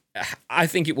I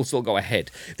think it will still go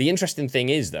ahead. The interesting thing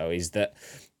is, though, is that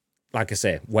like I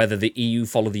say, whether the EU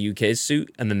follow the UK's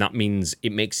suit, and then that means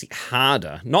it makes it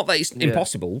harder. Not that it's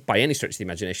impossible by any stretch of the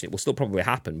imagination. It will still probably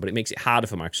happen, but it makes it harder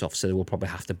for Microsoft, so they will probably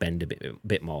have to bend a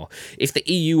bit more. If the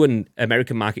EU and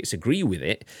American markets agree with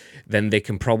it, then they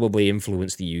can probably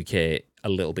influence the UK a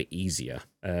little bit easier.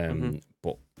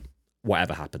 But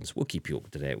whatever happens, we'll keep you up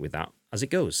to date with that as it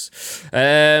goes.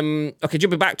 Okay,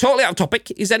 jumping back, totally out of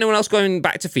topic. Is anyone else going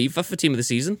back to FIFA for Team of the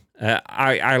Season?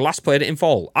 I last played it in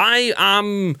fall. I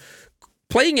am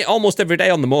playing it almost every day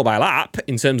on the mobile app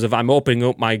in terms of I'm opening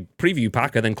up my preview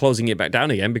pack and then closing it back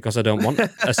down again because I don't want a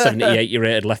 78-year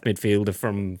rated left midfielder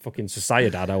from fucking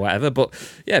Sociedad or whatever. But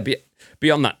yeah,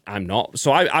 beyond that, I'm not.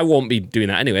 So I won't be doing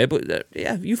that anyway. But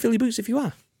yeah, you fill your boots if you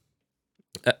are.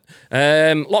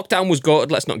 Lockdown was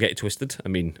good. Let's not get it twisted. I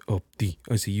mean, up the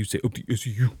ICU, say up the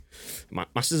ICU.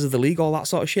 Masters of the League, all that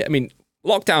sort of shit. I mean,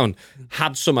 Lockdown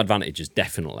had some advantages,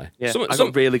 definitely. Yeah, I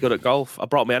got really good at golf. I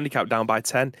brought my handicap down by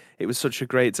 10. It was such a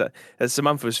great...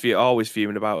 Samantha was always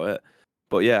fuming about it.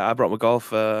 But yeah, I brought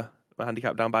my my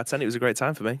handicap down by 10. It was a great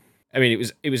time for me. I mean,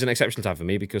 it was an exceptional time for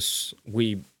me because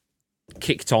we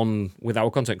kicked on with our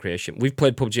content creation. We've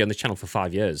played PUBG on this channel for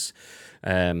 5 years.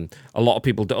 A lot of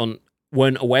people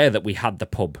weren't aware that we had the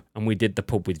pub and we did the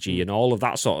pub with G and all of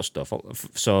that sort of stuff.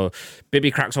 So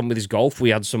Bibby cracks on with his golf.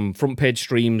 We had some front page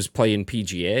streams playing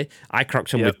PGA. I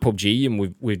cracked on with PUBG,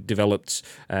 and we've developed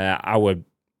our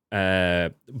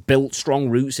built strong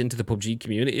roots into the PUBG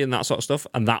community and that sort of stuff.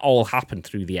 And that all happened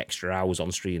through the extra hours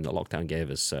on stream that Lockdown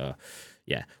gave us. So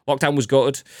yeah, Lockdown was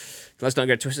good. Let's not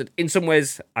get twisted. In some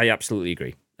ways, I absolutely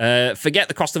agree. Forget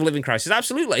the cost of living crisis.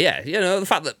 Absolutely, yeah. You know, the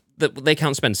fact that they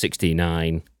can't spend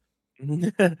 69 nice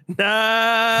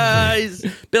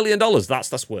 $1 billion.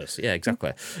 That's worse. Yeah,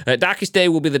 exactly. Darkest day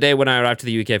will be the day when I arrive to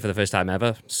the UK for the first time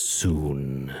ever.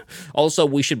 Soon. Also,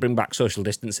 we should bring back social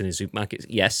distancing in supermarkets.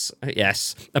 Yes.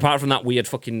 Apart from that weird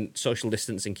fucking social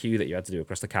distancing queue that you had to do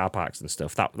across the car parks and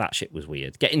stuff, that shit was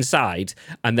weird. Get inside,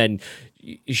 and then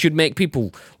you should make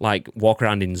people like walk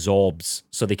around in Zorbs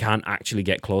so they can't actually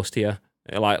get close to you.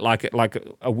 Like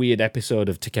a weird episode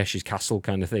of Takeshi's Castle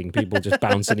kind of thing. People just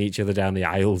bouncing each other down the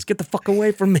aisles. Get the fuck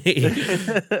away from me.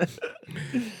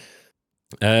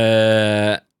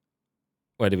 Where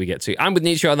did we get to? I'm with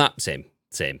Nietzsche on that.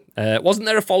 Same. Wasn't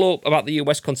there a follow-up about the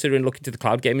US considering looking to the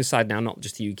cloud gaming side now, not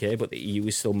just the UK, but the EU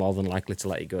is still more than likely to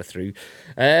let it go through?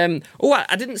 I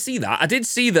didn't see that. I did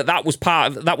see that was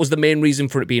the main reason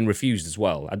for it being refused as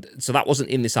well. So that wasn't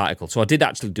in this article. So I did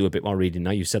actually do a bit more reading.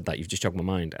 Now you've said that, you've just jogged my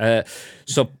mind.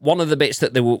 So one of the bits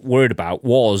that they were worried about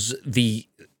was the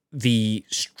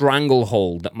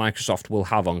stranglehold that Microsoft will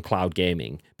have on cloud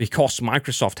gaming, because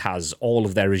Microsoft has all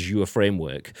of their Azure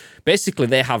framework. Basically,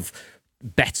 they have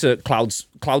better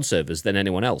cloud servers than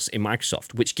anyone else in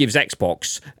Microsoft, which gives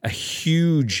Xbox a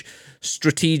huge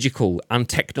strategical and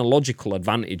technological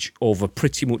advantage over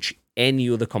pretty much any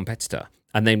other competitor.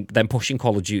 And then pushing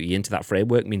Call of Duty into that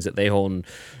framework means that they own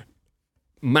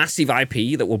massive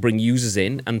IP that will bring users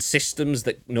in and systems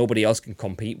that nobody else can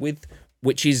compete with,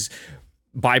 which is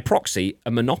by proxy a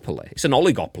monopoly. It's an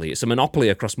oligopoly. It's a monopoly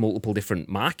across multiple different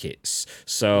markets.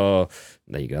 So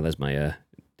there you go. There's my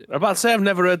I'm about to say I've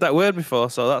never heard that word before,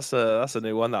 so that's a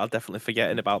new one that I'll definitely forget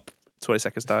in about 20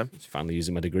 seconds time. Finally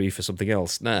using my degree for something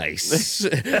else. Nice.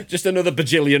 Just another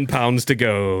bajillion pounds to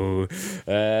go.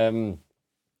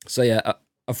 So yeah,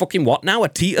 a fucking what now? A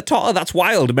teeter-totter? That's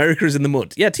wild. America is in the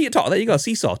mud. Yeah, teeter-totter. There you go.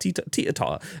 Seesaw.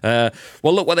 Teeter-totter.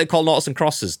 Well, look what they call noughts and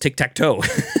crosses. Tic-tac-toe.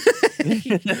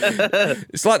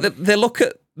 It's like they look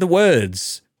at the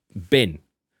words bin,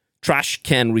 trash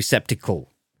can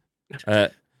receptacle,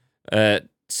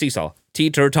 seesaw,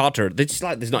 teeter-totter. They're just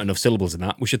like, there's not enough syllables in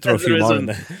that. We should throw a few more in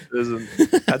there.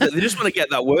 They just want to get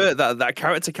that word, that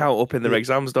character count up in their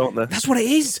exams, don't they? That's what it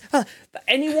is.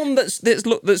 Anyone that's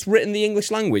written the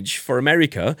English language for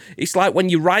America, it's like when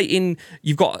you write in,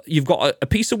 you've got a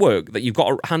piece of work that you've got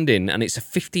to hand in, and it's a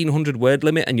 1,500 word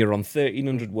limit, and you're on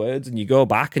 1,300 words, and you go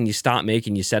back and you start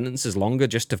making your sentences longer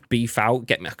just to beef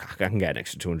out. I can get an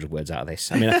extra 200 words out of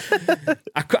this. I mean,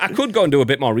 I could go and do a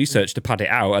bit more research to pad it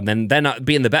out, and then I'd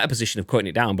be in the better position of cutting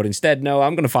it down. But instead, no,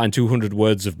 I'm going to find 200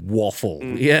 words of waffle.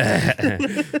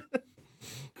 Yeah.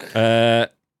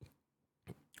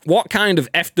 What kind of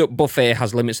effed up buffet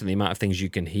has limits on the amount of things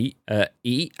you can eat?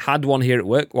 Had one here at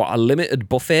work. What, a limited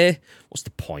buffet? What's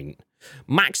the point?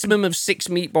 Maximum of 6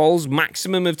 meatballs,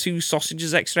 maximum of 2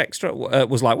 sausages, extra.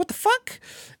 Was like, what the fuck?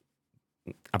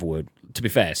 Have a word. To be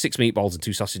fair, 6 meatballs and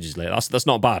 2 sausages later. That's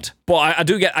not bad. But I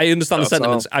understand the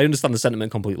sentiments. I understand the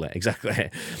sentiment completely.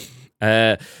 Exactly.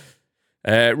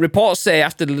 Reports say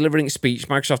after delivering a speech,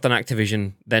 Microsoft and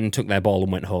Activision then took their ball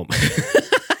and went home.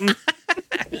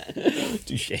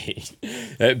 Touche.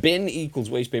 Bin equals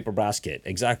waste paper basket.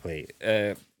 Exactly.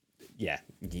 Yeah.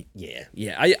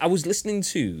 I was listening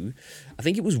to, I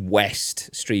think it was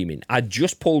West streaming. I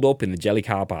just pulled up in the Jelly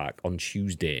car park on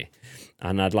Tuesday,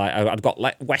 and I'd got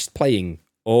West playing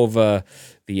over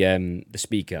the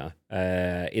speaker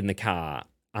in the car,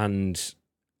 and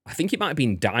I think it might have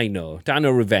been Dino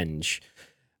Revenge,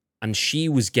 and she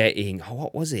was getting,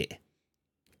 what was it?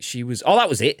 That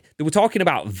was it. They were talking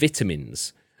about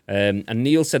vitamins. And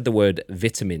Neil said the word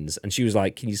vitamins, and she was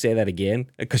like, "Can you say that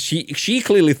again?" Because she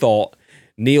clearly thought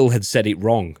Neil had said it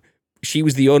wrong. She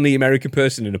was the only American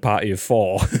person in a party of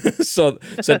 4, so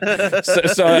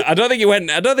I don't think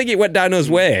it went Dino's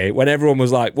way when everyone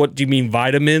was like, "What do you mean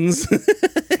vitamins?"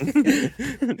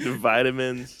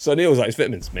 Vitamins. So Neil was like, "It's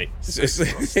vitamins, mate."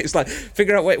 It's like,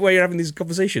 figure out where you're having these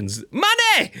conversations.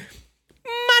 Money.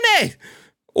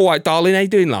 All right, darling, how you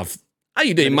doing, love? How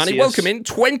you doing, Manny? Welcome in.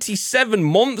 27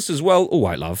 months as well. All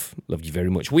right, love. Love you very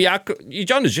much. You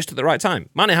joined us just at the right time.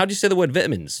 Manny, how do you say the word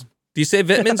vitamins? Do you say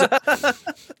vitamins?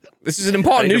 This is an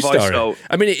important news story. Note.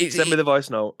 I mean, send me the voice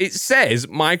note. It says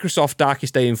Microsoft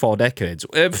darkest day in 4 decades.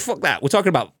 Fuck that. We're talking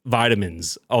about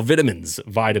vitamins.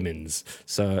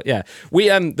 So yeah,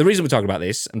 the reason we're talking about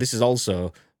this, and this is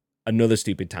also another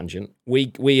stupid tangent. We're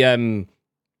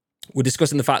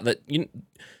discussing the fact that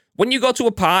when you go to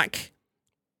a park.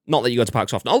 Not that you go to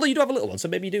parks often, although you do have a little one, so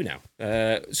maybe you do now.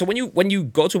 So when you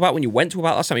go to a park, when you went to a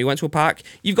park last time, you went to a park,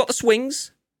 you've got the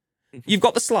swings, you've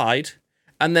got the slide,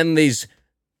 and then there's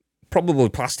probably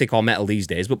plastic or metal these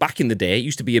days, but back in the day, it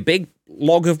used to be a big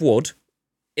log of wood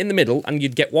in the middle, and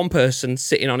you'd get one person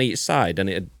sitting on each side, and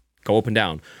it'd go up and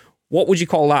down. What would you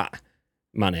call that,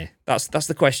 Manny? That's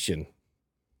the question.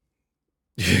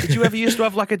 Did you ever used to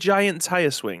have like a giant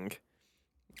tire swing?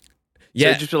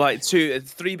 Yeah, so just like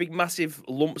 3 big massive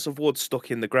lumps of wood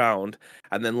stuck in the ground,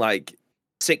 and then like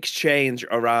 6 chains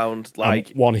around,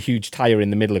 like one huge tire in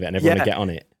the middle of it, and everyone would get on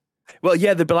it. Well,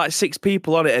 yeah, there'd be like 6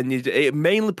 people on it, and it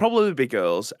mainly probably be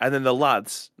girls, and then the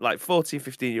lads, like 14,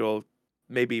 15-year-old,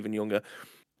 maybe even younger.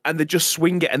 And they just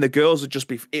swing it, and the girls would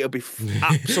it'll be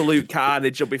absolute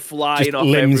carnage. They'll be flying just off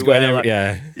limbs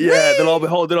everywhere. Yeah, they'll all be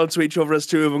holding on to each other as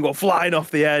 2 of them go flying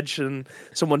off the edge, and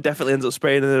someone definitely ends up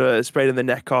spraying in the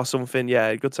neck or something.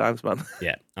 Yeah, good times, man.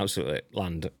 Yeah, absolutely.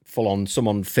 Land full on,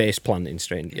 someone face planting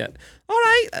straight. Yeah. All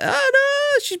right.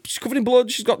 No, she's covered in blood.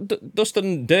 She's got dust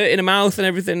and dirt in her mouth and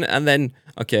everything. And then,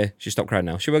 okay, she stopped crying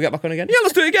now. Should we get back on again? Yeah,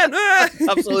 let's do it again.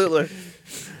 Absolutely.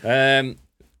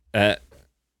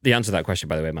 The answer to that question,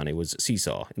 by the way, Manny, was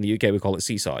seesaw. In the UK, we call it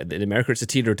seesaw. In America, it's a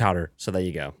teeter-totter. So there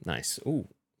you go. Nice. Ooh.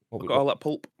 Got all that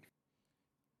pulp.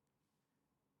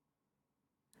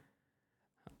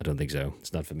 I don't think so.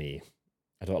 It's not for me.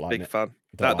 I don't like it. Big fan.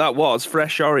 That was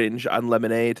fresh orange and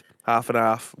lemonade, half and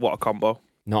half. What a combo.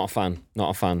 Not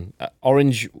a fan.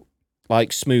 Orange,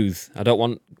 like smooth. I don't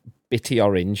want bitty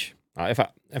orange. If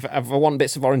I want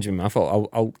bits of orange in my mouth,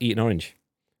 I'll eat an orange.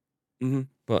 Mm-hmm.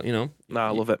 But, I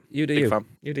love it. You do Big you. Fan.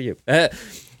 You do you.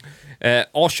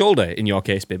 Or shoulder, in your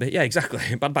case, baby. Yeah, exactly.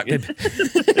 Bad back, baby.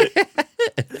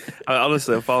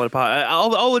 Honestly, I'm falling apart.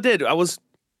 All I did, I was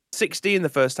 16 the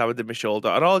first time I did my shoulder,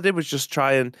 and all I did was just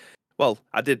try and, well,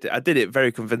 I did it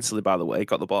very convincingly, by the way,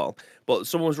 got the ball. But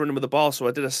someone was running with the ball, so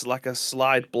I did a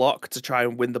slide block to try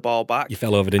and win the ball back. You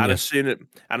fell over, didn't you?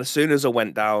 As soon as I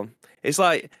went down, it's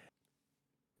like,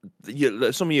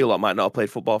 some of you lot might not have played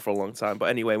football for a long time, but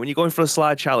anyway, when you're going for a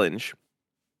slide challenge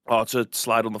or to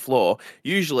slide on the floor,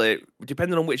 usually,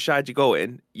 depending on which side you're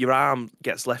going, your arm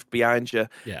gets left behind you.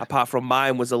 Yeah. Apart from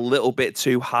mine was a little bit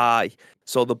too high,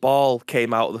 so the ball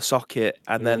came out of the socket,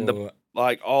 and then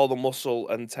all the muscle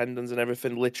and tendons and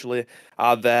everything literally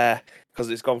are there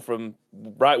because it's gone from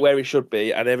right where it should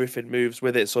be, and everything moves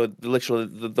with it. So literally,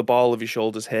 the ball of your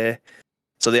shoulder's here.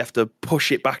 So they have to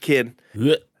push it back in.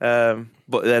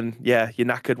 But then, yeah, you're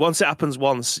knackered. Once it happens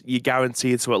once, you're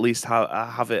guaranteed to at least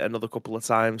have it another couple of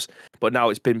times. But now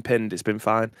it's been pinned. It's been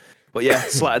fine. But yeah,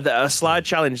 a slide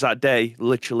challenge that day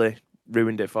literally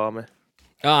ruined it for me.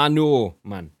 Ah, no,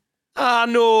 man. Ah,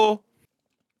 no.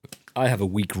 I have a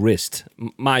weak wrist.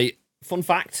 My fun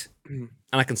fact, and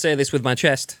I can say this with my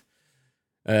chest,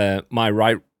 my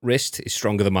right wrist is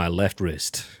stronger than my left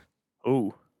wrist.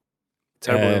 Ooh.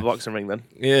 Terrible in the boxing ring, then.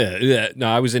 Yeah. No,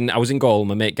 I was in goal.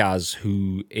 My mate Gaz,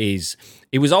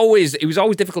 it was always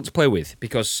difficult to play with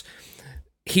because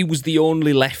he was the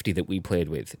only lefty that we played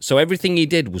with. So everything he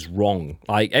did was wrong.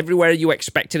 Like everywhere you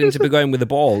expected him to be going with the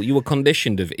ball, you were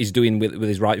conditioned of he's doing with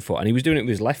his right foot, and he was doing it with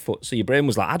his left foot. So your brain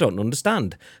was like, I don't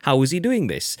understand. How is he doing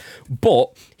this?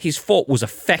 But his foot was a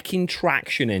fecking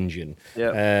traction engine.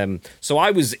 Yeah. So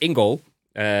I was in goal.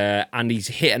 and he's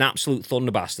hit an absolute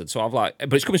thunder bastard. So I've like,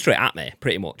 but it's coming straight at me,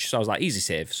 pretty much. So I was like, easy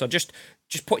save. So just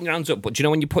putting your hands up. But do you know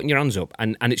when you're putting your hands up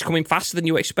and it's coming faster than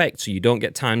you expect, so you don't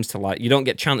get chance to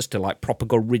like proper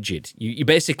go rigid. You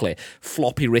basically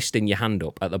floppy wristing your hand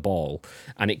up at the ball,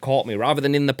 and it caught me rather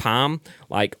than in the palm,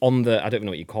 like on the, I don't even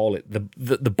know what you call it,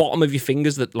 the bottom of your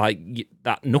fingers, that like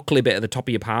that knuckly bit at the top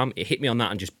of your palm. It hit me on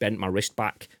that and just bent my wrist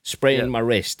back, spraining my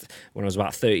wrist when I was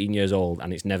about 13 years old,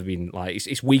 and it's never been like,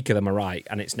 it's weaker than my right,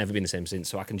 and it's never been the same since.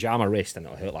 So I can jar my wrist and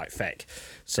it'll hurt like feck.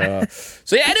 So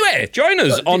yeah. Anyway, join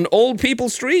us on Old People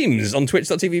Streams on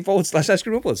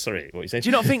twitch.tv/ScrewUpwards. Sorry, what you saying? Do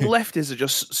you not think lefties are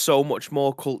just so much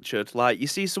more cultured? Like, you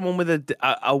see someone with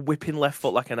a whipping left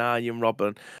foot like an Arjen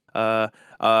Robben,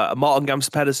 Morten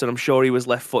Gamst Pedersen, I'm sure he was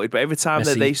left-footed, but every time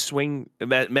that they swing,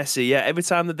 Messi, yeah, every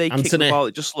time that they kick the ball,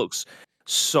 it just looks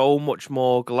so much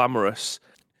more glamorous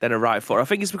than a right foot. I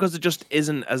think it's because there just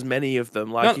isn't as many of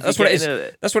them. Like, no, that's what it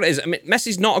is. That's what it is. I mean,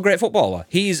 Messi's not a great footballer.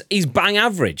 He's bang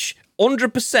average.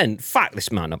 100% fact.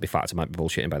 This might not be fact. I might be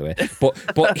bullshitting, by the way.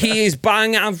 But he is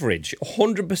bang average.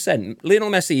 100%.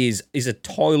 Lionel Messi is a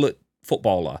toilet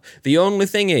footballer. The only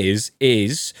thing is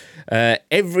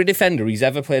every defender he's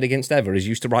ever played against ever is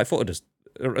used to right-footers.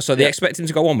 So they expect him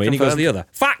to go one way and he goes the other.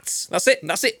 Facts. That's it.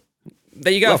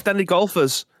 There you go. Left-handed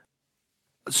golfers,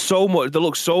 they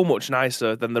look so much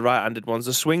nicer than the right-handed ones.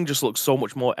 The swing just looks so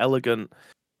much more elegant.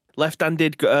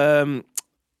 Left-handed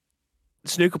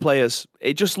snooker players,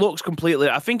 it just looks completely.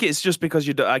 I think it's just because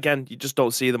you just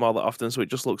don't see them all that often, so it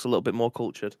just looks a little bit more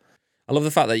cultured. I love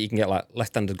the fact that you can get like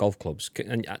left-handed golf clubs.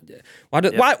 Why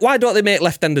don't they make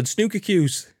left-handed snooker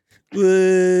cues?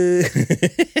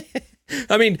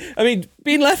 I mean,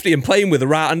 being lefty and playing with a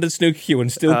right-handed snooker cue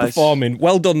and still performing.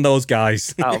 Well done, those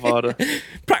guys. Out of order.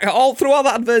 All through all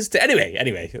that adversity.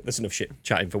 Anyway, that's enough shit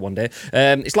chatting for one day.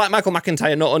 It's like Michael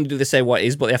McIntyre. Not only do they say what it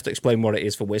is, but they have to explain what it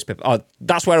is for waste paper. Oh,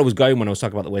 that's where I was going when I was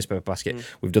talking about the waste paper basket.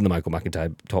 We've done the Michael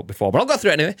McIntyre talk before, but I'll go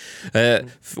through it anyway.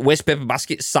 Waste paper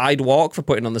basket, sidewalk for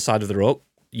putting on the side of the road.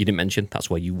 You didn't mention that's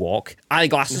where you walk.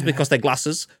 Eyeglasses because they're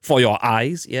glasses for your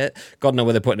eyes. Yeah, God knows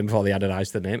where they're putting them before they added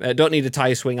eyes to the name. Don't need a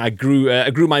tyre swing. I grew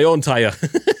my own tyre.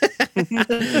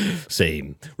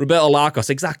 Same. Roberto Larcos,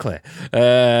 exactly.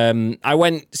 I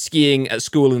went skiing at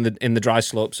school in the dry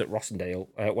slopes at Rossendale.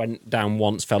 Went down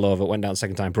once, fell over. Went down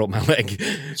second time, broke my leg.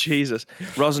 Jesus,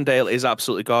 Rossendale is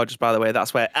absolutely gorgeous. By the way,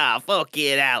 that's where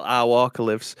fucking hell, our Walker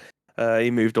lives. He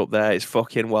moved up there. It's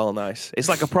fucking well nice. It's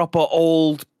like a proper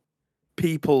old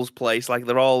people's place. Like,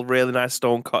 they're all really nice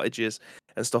stone cottages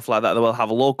and stuff like that. They will have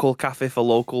a local cafe for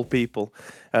local people.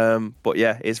 But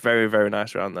yeah, it's very, very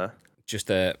nice around there.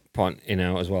 Just a point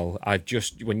as well. I've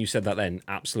just, when you said that then,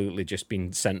 absolutely just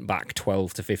been sent back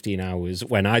 12 to 15 hours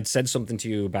when I'd said something to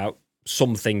you about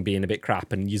something being a bit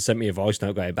crap, and you sent me a voice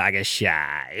note going, bag of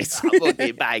shite.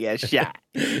 Fucking bag of shit.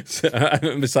 So I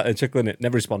remember sat there chuckling it,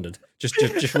 never responded. Just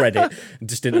read it and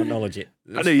just didn't acknowledge it.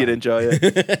 I knew you'd enjoy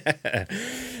it.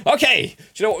 Okay, do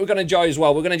you know what we're going to enjoy as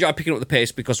well? We're going to enjoy picking up the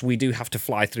pace because we do have to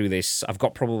fly through this. I've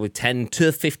got probably 10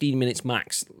 to 15 minutes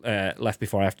max left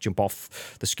before I have to jump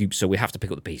off the scoop, so we have to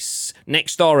pick up the pace.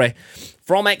 Next story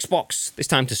from Xbox, this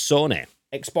time to Sony.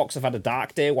 Xbox have had a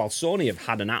dark day, while Sony have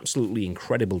had an absolutely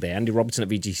incredible day. Andy Robertson at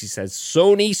VGC says,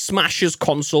 Sony smashes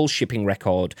console shipping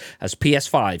record as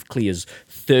PS5 clears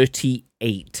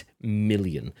 38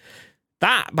 million.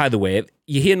 That, by the way,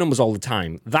 you hear numbers all the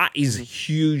time. That is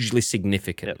hugely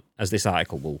significant, as this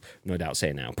article will no doubt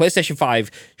say now. PlayStation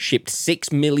 5 shipped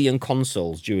 6 million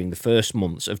consoles during the first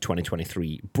months of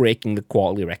 2023, breaking the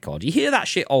quarterly record. You hear that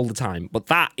shit all the time, but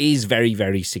that is very,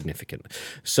 very significant.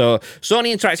 So,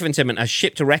 Sony Interactive Entertainment has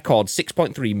shipped a record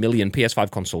 6.3 million PS5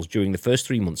 consoles during the first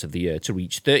 3 months of the year to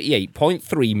reach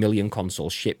 38.3 million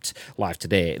consoles shipped live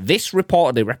today. This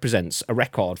reportedly represents a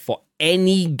record for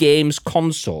any game's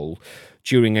console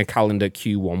during a calendar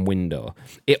Q1 window.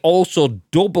 It also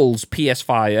doubles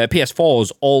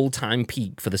PS4's all-time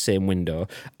peak for the same window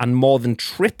and more than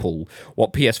triple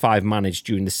what PS5 managed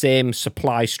during the same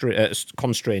supply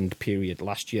constrained period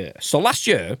last year. So last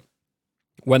year,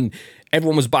 when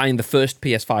everyone was buying the first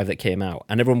PS5 that came out,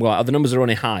 and everyone was like, the numbers are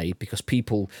only high because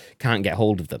people can't get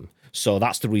hold of them. So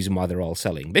that's the reason why they're all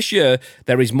selling. This year,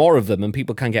 there is more of them and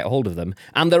people can get hold of them,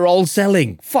 and they're all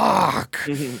selling. Fuck!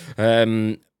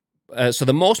 So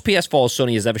the most PS4s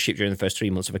Sony has ever shipped during the first 3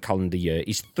 months of a calendar year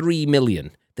is 3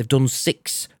 million. They've done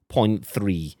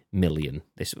 6.3 million.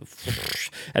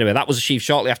 Anyway, that was achieved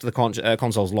shortly after the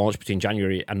console's launch between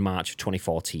January and March of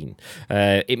 2014.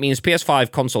 It means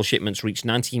PS5 console shipments reached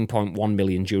 19.1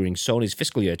 million during Sony's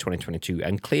fiscal year 2022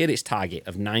 and cleared its target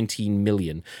of 19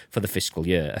 million for the fiscal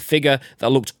year, a figure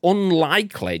that looked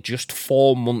unlikely just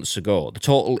 4 months ago. The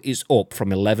total is up from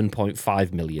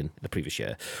 11.5 million the previous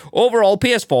year. Overall,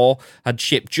 PS4 had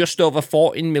shipped just over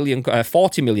 40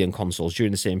 million consoles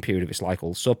during the same period of its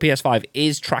cycle, so PS5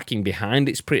 is tracking behind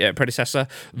its predecessor,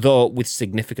 though with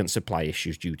significant supply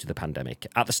issues due to the pandemic.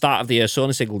 At the start of the year,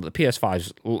 Sony signaled that the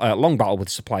PS5's long battle with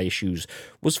supply issues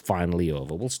was finally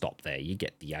over. We'll stop there. You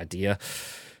get the idea.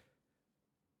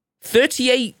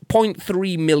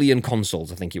 38.3 million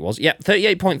consoles, I think it was. Yeah,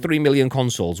 38.3 million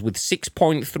consoles, with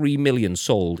 6.3 million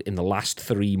sold in the last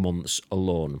 3 months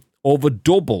alone. Over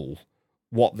double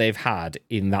what they've had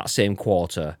in that same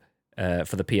quarter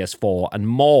for the PS4, and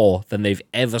more than they've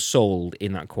ever sold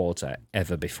in that quarter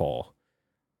ever before.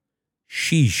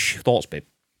 Sheesh. Thoughts, babe?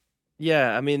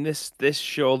 Yeah, I mean, this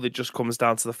surely just comes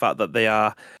down to the fact that they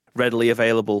are readily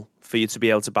available for you to be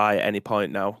able to buy at any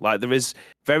point now. Like, there is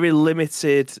very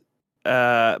limited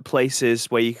places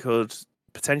where you could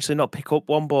potentially not pick up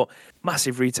one, but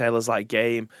massive retailers like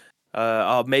Game,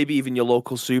 or maybe even your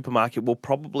local supermarket will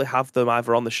probably have them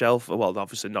either on the shelf. Well,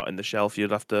 obviously not in the shelf.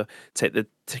 You'd have to take the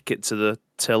ticket to the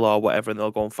till or whatever, and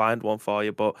they'll go and find one for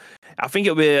you. But I think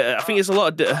it's a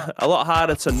lot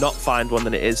harder to not find one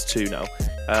than it is to now.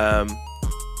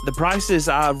 The prices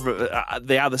are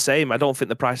the same. I don't think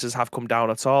the prices have come down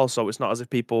at all. So it's not as if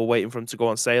people are waiting for them to go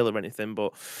on sale or anything.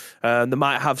 But they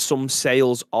might have some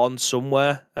sales on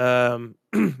somewhere.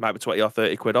 Might be 20 or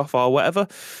 30 quid off or whatever.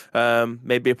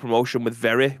 Maybe a promotion with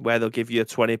Very where they'll give you a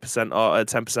 20% or a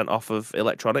 10% off of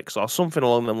electronics or something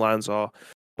along them lines or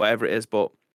whatever it is.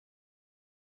 But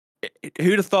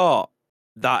who'd have thought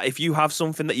that if you have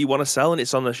something that you want to sell and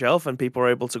it's on the shelf and people are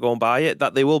able to go and buy it,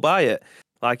 that they will buy it?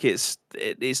 Like, it's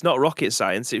not rocket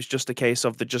science. It's just a case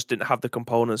of they just didn't have the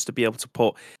components to be able to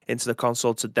put into the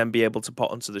console to then be able to put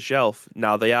onto the shelf.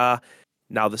 Now they're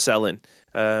selling,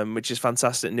 which is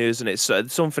fantastic news. And it's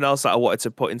something else that I wanted to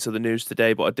put into the news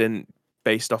today, but I didn't,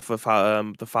 based off of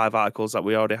the 5 articles that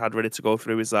we already had ready to go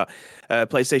through, is that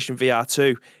PlayStation VR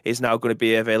 2 is now going to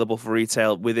be available for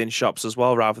retail within shops as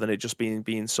well, rather than it just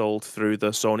being sold through the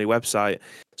Sony website.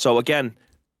 So again,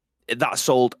 that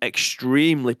sold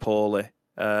extremely poorly.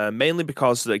 Mainly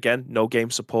because, again, no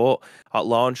game support at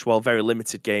launch. Well, very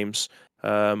limited games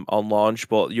on launch,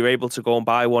 but you're able to go and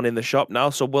buy one in the shop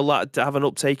now. So will that have an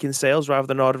uptake in sales rather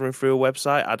than ordering through a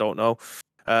website? I don't know.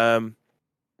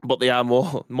 But they are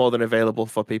more than available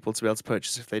for people to be able to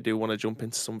purchase if they do want to jump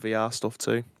into some VR stuff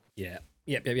too. Yeah.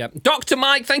 Yep. Dr.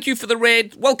 Mike, thank you for the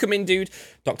raid. Welcome in, dude.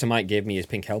 Dr. Mike gave me his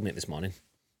pink helmet this morning.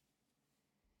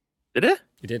 Did he?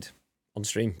 He did. On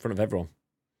stream, in front of everyone.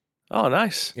 Oh,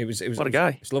 nice! It was what a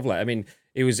guy. It's lovely. I mean,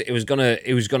 it was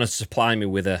gonna supply me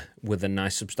with a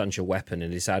nice substantial weapon,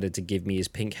 and decided to give me his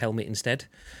pink helmet instead.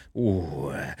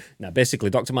 Ooh! Now, basically,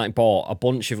 Dr. Mike bought a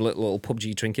bunch of little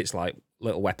PUBG trinkets, like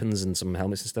little weapons and some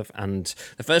helmets and stuff. And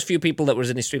the first few people that was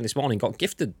in his stream this morning got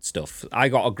gifted stuff. I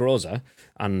got a Groza,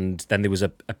 and then there was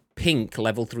a pink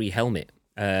level 3 helmet.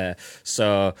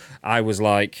 So I was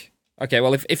like, okay,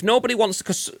 well, if nobody wants,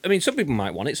 because I mean, some people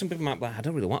might want it, some people might be like, I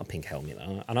don't really want a pink helmet,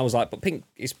 though. And I was like, but pink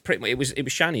is pretty much, it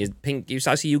was shiny, pink, it was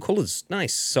ICU colours,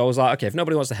 nice. So I was like, okay, if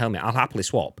nobody wants the helmet, I'll happily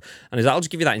swap. And he's like, I'll just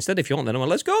give you that instead if you want. Then I'm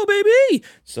like, let's go, baby.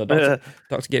 So Doctor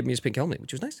gave me his pink helmet,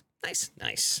 which was nice.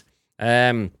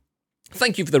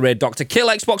 Thank you for the raid, Doctor. Kill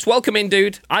Xbox, welcome in,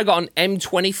 dude. I got an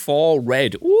M24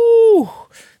 red. Ooh,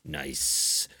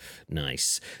 nice.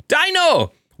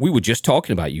 Dino, we were just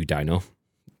talking about you, Dino.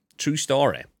 True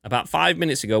story. About 5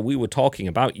 minutes ago, we were talking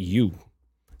about you.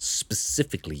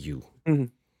 Specifically you.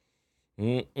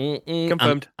 Mm-hmm.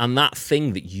 Confirmed. And that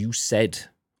thing that you said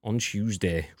on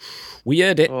Tuesday. We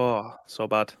heard it. Oh, so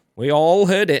bad. We all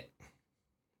heard it.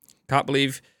 Can't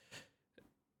believe.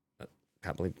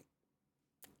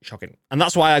 Shocking. And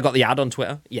that's why I got the ad on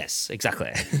Twitter. Yes,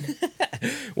 exactly.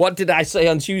 What did I say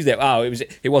on Tuesday? Oh,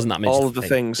 it wasn't that major. All of the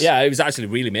things. Yeah, it was actually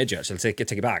really major. Actually, take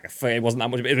it back. It wasn't that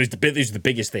much. It was the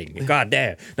biggest thing. God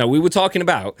damn. Now, we were talking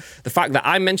about the fact that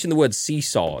I mentioned the word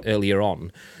seesaw earlier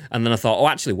on, and then I thought, oh,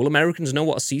 actually, will Americans know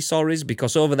what a seesaw is?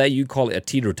 Because over there you call it a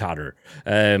teeter-totter.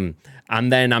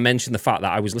 And then I mentioned the fact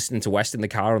that I was listening to West in the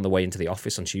car on the way into the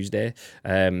office on Tuesday,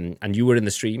 and you were in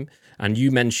the stream, and you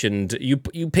mentioned you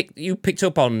picked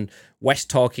up on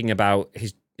West talking about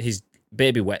his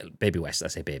baby West. I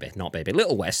say baby, not baby.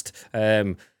 Little West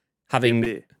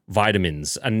having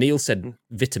vitamins, and Neil said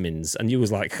vitamins, and you was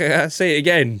like, say it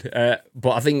again.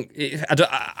 But I think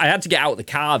I had to get out of the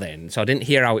car then, so I didn't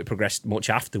hear how it progressed much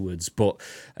afterwards. But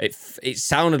it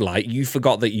sounded like you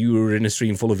forgot that you were in a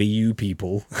stream full of EU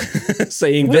people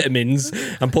saying vitamins,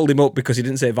 and pulled him up because he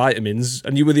didn't say vitamins,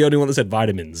 and you were the only one that said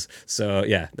vitamins. So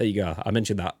yeah, there you go. I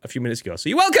mentioned that a few minutes ago. So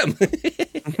you're welcome.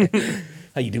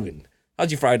 How you doing?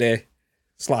 How's your Friday?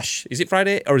 Is it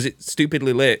Friday or is it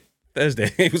stupidly late?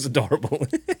 Thursday. It was adorable.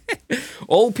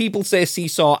 All people say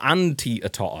seesaw and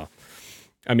teeter-totter.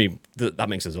 I mean, that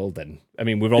makes us old then. I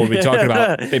mean, we've already been talking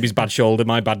about baby's bad shoulder,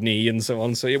 my bad knee, and so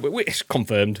on. So yeah, it's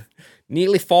confirmed.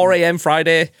 Nearly 4 a.m.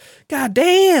 Friday. God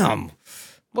damn.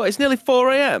 What, it's nearly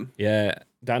 4 a.m.? Yeah.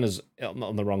 Dana's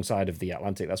on the wrong side of the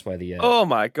Atlantic. That's where the oh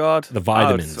my god, the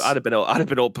vitamins. I'd have been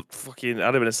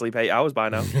asleep 8 hours by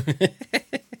now.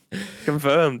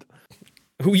 Confirmed.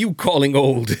 Who are you calling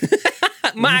old?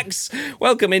 Max,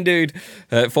 welcome in, dude.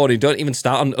 40, don't even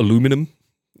start on aluminum.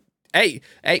 Hey,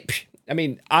 I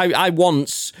mean, I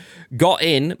once got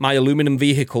in my aluminum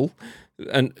vehicle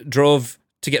and drove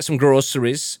to get some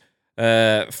groceries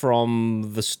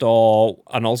from the store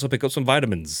and also pick up some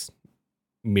vitamins.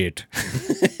 Mid.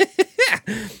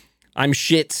 I'm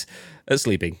shit at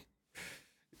sleeping.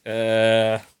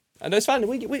 I know it's fine.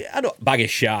 I don't bag of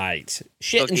shite.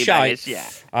 Shit and shite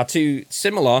are two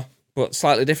similar but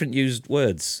slightly different used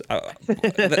words.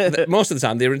 Most of the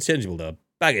time, they're interchangeable, though.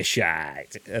 Bag of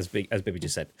shite, as Bibi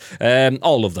just said.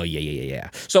 All of the yeah.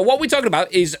 So what we're talking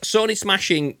about is Sony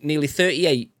smashing nearly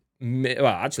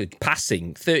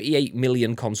passing 38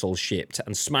 million consoles shipped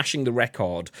and smashing the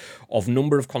record of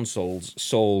number of consoles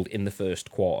sold in the first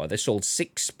quarter. They sold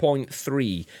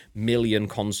 6.3 million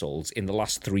consoles in the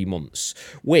last 3 months,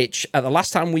 which, at the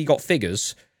last time we got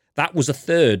figures, that was a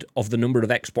third of the number of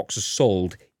Xboxes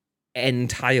sold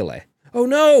entirely. Oh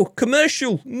no,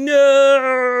 commercial,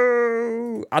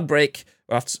 no, ad break.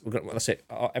 That's it.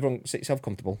 Everyone sit yourself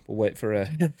comfortable. We'll wait for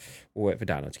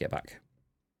Dano to get back.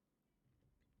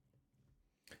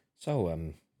 So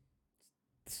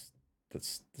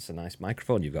that's a nice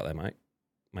microphone you've got there,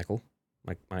 Michael,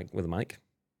 Mike with a mic.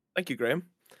 Thank you, Graham.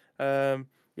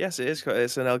 Yes, it is.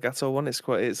 It's an Elgato one. It's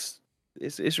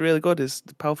really good. It's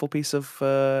a powerful piece of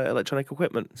electronic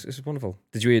equipment. It's wonderful.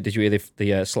 Did you hear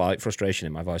the slight frustration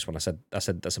in my voice when I said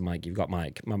that's a mic? You've got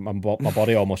mic. My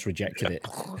body almost rejected it.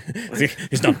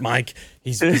 It's not Mike.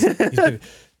 He's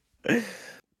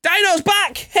Dino's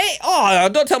back! Hey! Oh,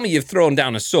 don't tell me you've thrown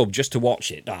down a sub just to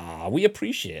watch it. We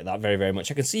appreciate that very, very much.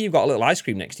 I can see you've got a little ice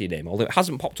cream next to your name, although it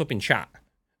hasn't popped up in chat.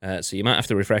 So you might have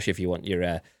to refresh if you want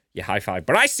your high five.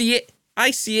 But I see it.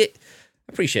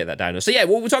 Appreciate that, Dino. So yeah,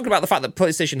 well, we're talking about the fact that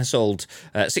PlayStation has sold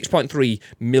 6.3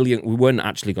 million. We weren't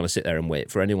actually going to sit there and wait,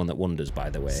 for anyone that wonders,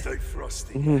 by the way. Stay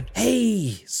frosty. Mm-hmm.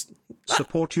 Hey!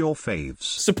 Support your faves.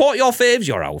 Support your faves.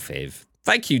 You're our fave.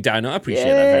 Thank you, Dino. I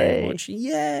appreciate that very much.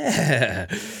 Yeah.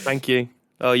 Thank you.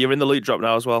 Oh, you're in the loot drop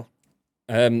now as well.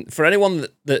 For anyone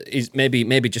that is maybe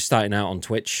just starting out on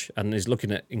Twitch and is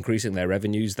looking at increasing their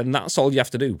revenues, then that's all you have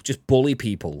to do. Just bully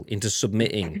people into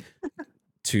submitting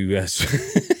to...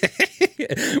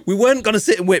 We weren't going to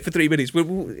sit and wait for 3 minutes. But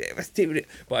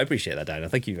I appreciate that, Dino.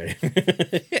 Thank you very much.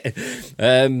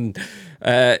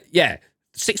 Yeah,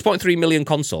 6.3 million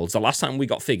consoles. The last time we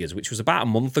got figures, which was about a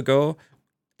month ago,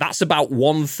 that's about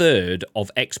 1/3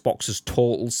 of Xbox's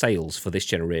total sales for this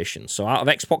generation. So out of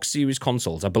Xbox Series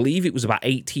consoles, I believe it was about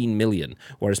 18 million,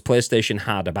 whereas PlayStation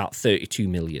had about 32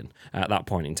 million at that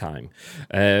point in time.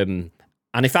 And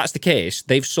if that's the case,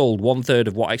 they've sold 1/3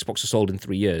 of what Xbox has sold in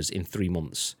 3 years in 3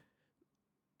 months.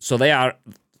 So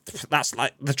that's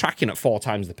like they're tracking at 4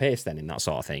 times the pace then in that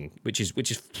sort of thing, which is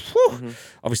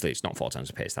obviously it's not 4 times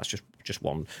the pace. That's just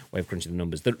one way of crunching the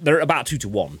numbers. They're about 2 to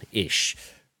 1 ish,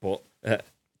 but.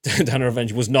 Dana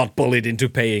Revenge was not bullied into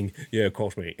paying. Yeah, of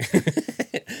course, mate.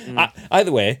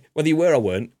 Either way, whether you were or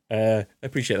weren't, I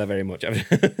appreciate that very much.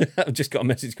 I've just got a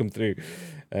message come through.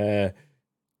 Do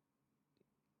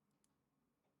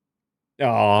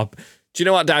you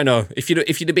know what, Dino? If you'd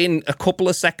have been a couple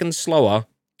of seconds slower,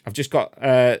 I've just got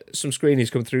some screenies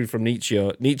come through from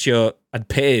Nietzsche. Nietzsche had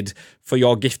paid for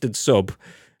your gifted sub,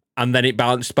 and then it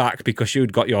bounced back because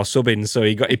you'd got your sub in, so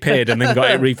he paid and then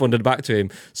got it refunded back to him.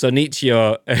 So Nietzsche,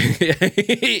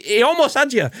 he almost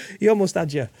had you.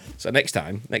 So next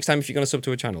time if you're going to sub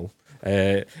to a channel,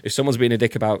 if someone's being a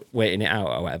dick about waiting it out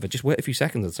or whatever, just wait a few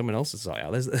seconds and someone else will sort it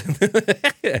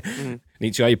out.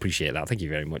 Nietzsche, I appreciate that. Thank you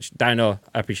very much. Dino,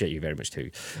 I appreciate you very much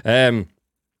too.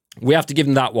 We have to give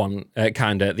him that one,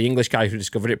 kinda. The English guy who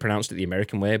discovered it pronounced it the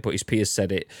American way, but his peers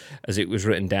said it as it was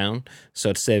written down.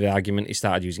 So to save the argument, he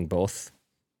started using both.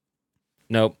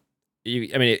 No,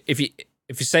 if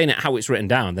if you're saying it how it's written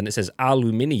down, then it says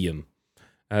aluminium.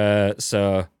 Aluminium.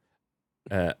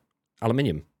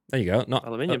 There you go. Not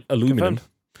aluminium. Aluminum. Confirmed.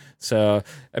 So,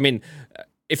 I mean,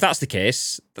 if that's the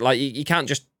case, like you can't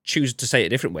just choose to say it a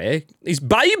different way. It's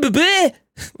Bayou Bebe.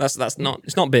 That's not.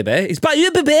 It's not Bebe. It's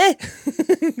Bayou Bebe.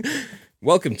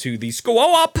 Welcome to the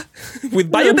Sco-op with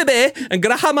Bayou Bebe and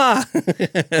Grahama.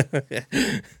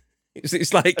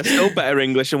 It's like it's still better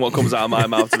English than what comes out of my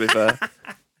mouth. To be fair.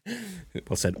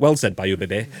 Well said, Bayou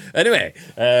Bebe. Anyway,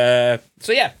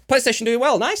 so yeah, PlayStation doing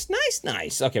well. Nice.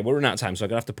 Okay, we're running out of time, so I'm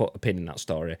going to have to put a pin in that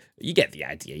story. You get the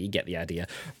idea.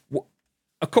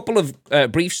 A couple of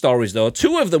brief stories, though.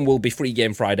 2 of them will be Free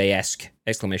Game Friday-esque, !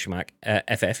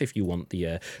 FF, if you want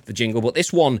the jingle. But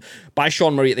this one, by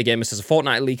Sean Murray at The Gamer, says a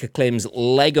Fortnite leaker claims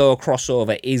Lego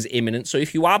crossover is imminent. So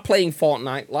if you are playing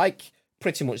Fortnite, like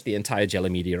pretty much the entire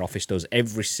Jelly Media office does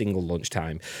every single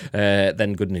lunchtime,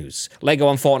 then good news. Lego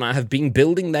and Fortnite have been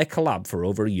building their collab for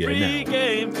over a year now.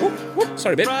 Game.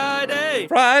 Sorry, babe.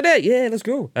 Friday, yeah, let's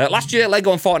go. Last year,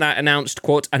 Lego and Fortnite announced,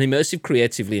 quote, an immersive,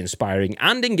 creatively inspiring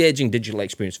and engaging digital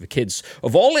experience for kids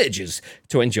of all ages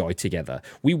to enjoy together.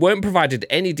 We weren't provided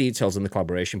any details on the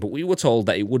collaboration, but we were told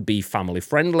that it would be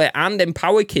family-friendly and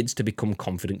empower kids to become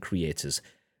confident creators.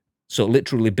 So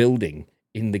literally building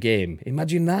in the game.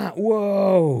 Imagine that.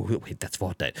 Whoa. Wait, that's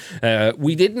Fortnite.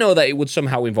 We did know that it would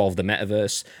somehow involve the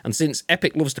metaverse, and since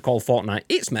Epic loves to call Fortnite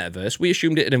its metaverse, we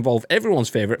assumed it'd involve everyone's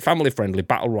favourite family-friendly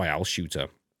battle royale shooter.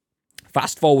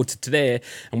 Fast forward to today,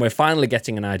 and we're finally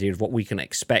getting an idea of what we can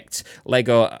expect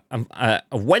Lego,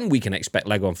 when we can expect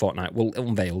Lego and Fortnite will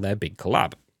unveil their big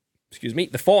collab. The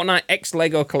Fortnite x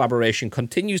Lego collaboration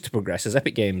continues to progress as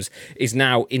Epic Games is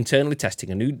now internally testing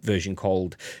a new version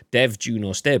called Dev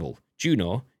Juno Stable.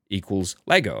 Juno equals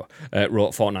Lego,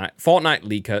 wrote Fortnite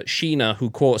leaker Sheena,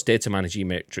 who quotes data manager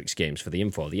Matrix Games for the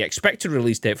info. The expected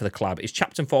release date for the collab is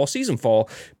Chapter 4, Season 4,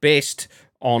 based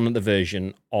on the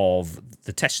version of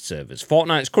the test servers.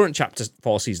 Fortnite's current Chapter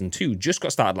 4 Season 2 just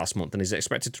got started last month and is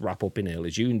expected to wrap up in early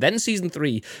June. Then Season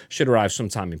 3 should arrive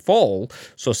sometime in fall.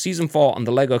 So Season 4 and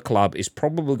the Lego collab is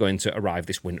probably going to arrive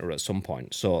this winter at some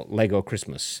point. So Lego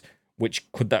Christmas.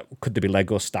 Which could there be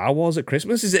Lego Star Wars at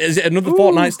Christmas? Is it another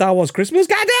Fortnite Star Wars Christmas?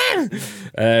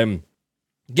 Goddamn!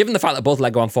 Given the fact that both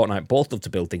Lego and Fortnite both love to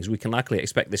build things, we can likely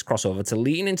expect this crossover to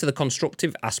lean into the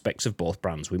constructive aspects of both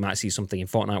brands. We might see something in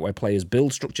Fortnite where players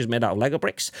build structures made out of Lego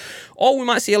bricks, or we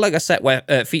might see a Lego set where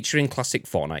featuring classic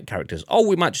Fortnite characters, or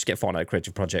we might just get Fortnite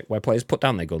Creative Project where players put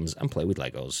down their guns and play with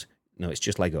Legos. No, it's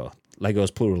just Lego.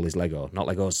 Legos plural is Lego, not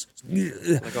Legos.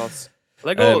 Legos.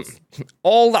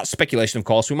 All that speculation, of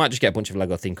course. We might just get a bunch of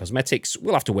Lego-themed cosmetics.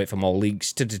 We'll have to wait for more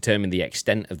leaks to determine the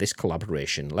extent of this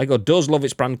collaboration. Lego does love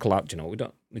its brand collab. You know, we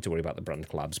don't need to worry about the brand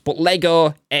collabs. But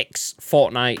Lego x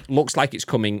Fortnite looks like it's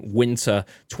coming winter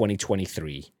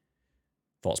 2023.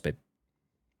 Thoughts, babe?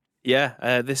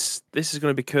 Yeah, this is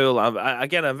going to be cool.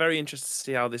 I'm very interested to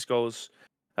see how this goes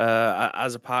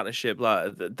as a partnership.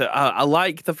 Like, I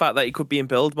like the fact that it could be in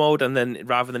build mode, and then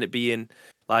rather than it being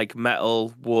like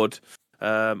metal, wood.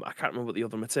 I can't remember what the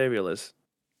other material is.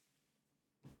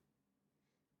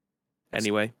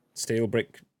 Anyway. Steel,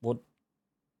 brick, wood.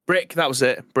 Brick, that was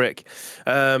it. Brick.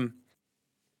 It'll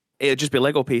just be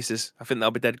Lego pieces. I think that'll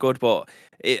be dead good, but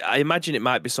I imagine it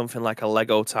might be something like a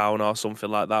Lego town or something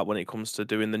like that when it comes to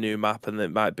doing the new map, and it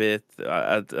might be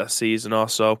a season or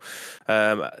so.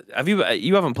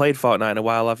 You haven't played Fortnite in a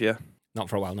while, have you? Not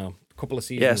for a while, no. A couple of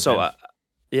seasons. Yeah, so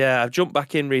I've jumped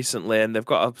back in recently, and they've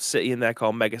got a city in there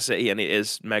called Mega City, and it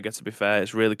is mega, to be fair.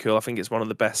 It's really cool. I think it's one of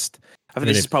the best.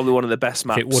 This is probably one of the best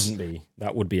maps. If it wouldn't be,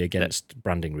 that would be against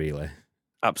branding, really.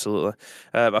 Absolutely.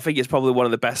 I think it's probably one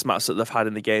of the best maps that they've had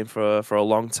in the game for a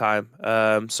long time.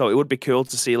 So it would be cool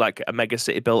to see like a Mega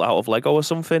City built out of Lego or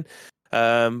something.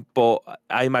 But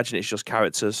I imagine it's just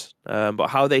characters. But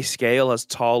how they scale as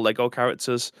tall Lego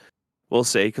characters, we'll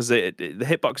see, because the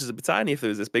hitboxes would be tiny if there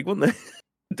was this big, wouldn't they?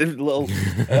 Little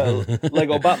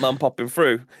Lego Batman popping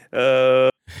through,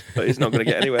 but he's not going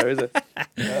to get anywhere, is it?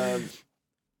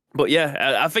 But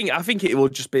yeah, I think it will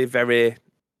just be very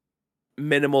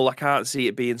minimal. I can't see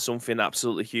it being something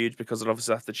absolutely huge, because it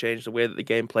obviously have to change the way that the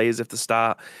game plays if they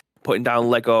start putting down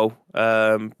Lego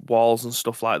walls and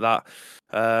stuff like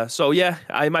that. So yeah,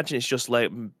 I imagine it's just like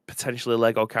potentially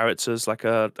Lego characters, like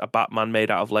a Batman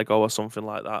made out of Lego or something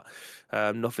like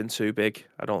that. Nothing too big,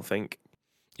 I don't think.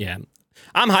 Yeah.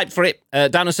 I'm hyped for it.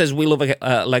 Dana says, we love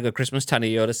a Lego Christmas.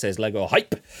 Tiny Yoda says, Lego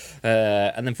hype.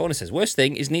 And then Fona says, worst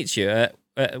thing is Nietzsche. And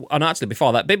actually,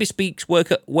 before that, baby speaks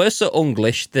worse at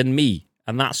English than me,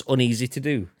 and that's uneasy to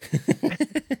do.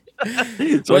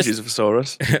 Worst,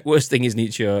 thesaurus. Worst thing is,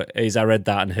 Nietzsche, is I read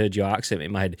that and heard your accent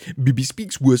in my head. Bibi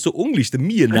speaks worse English than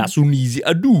me, and that's so easy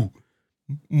I do.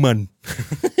 Man.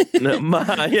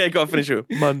 Yeah, got to finish it.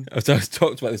 Man. I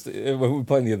talked about this when we were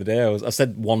playing the other day. I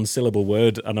said one syllable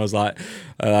word, and I was like,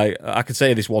 I could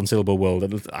say this one syllable word,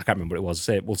 and I can't remember what it was.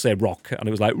 We'll say rock, and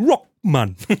it was like rock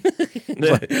man.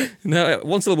 Like, no,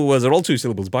 one syllable words are all two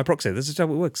syllables by proxy. This is how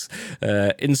it works.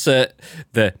 Insert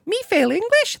the me fail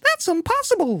English. That's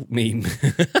impossible meme.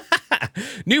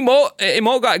 New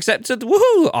emote got accepted.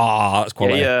 Woohoo! That's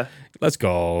quality. Yeah. Let's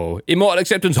go. Emote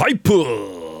acceptance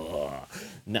hyper.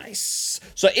 Nice.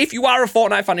 So if you are a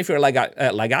Fortnite fan, if you're a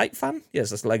Legite fan,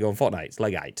 yes, that's Lego and Fortnite. It's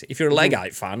Legite. If you're a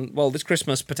Legite fan, well, this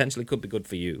Christmas potentially could be good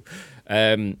for you.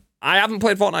 I haven't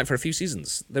played Fortnite for a few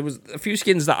seasons. There was a few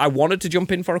skins that I wanted to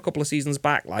jump in for a couple of seasons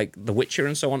back, like The Witcher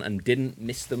and so on, and didn't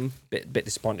miss them. Bit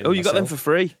disappointed. Oh, you got them for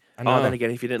free. I know. Oh, then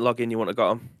again, if you didn't log in, you wouldn't have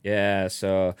got them. Yeah,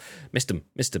 so missed them.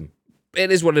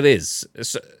 It is what it is.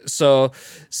 So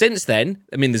since then,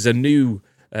 I mean, there's a new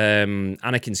Anakin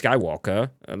Skywalker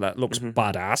that looks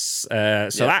badass.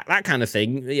 That kind of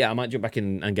thing. Yeah, I might jump back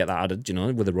in and get that added,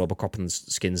 with the Robocop and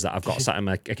skins that I've got sat in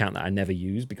my account that I never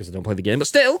use because I don't play the game. But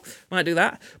still, might do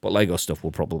that. But Lego stuff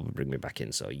will probably bring me back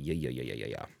in. So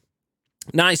yeah.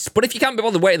 Nice. But if you can't be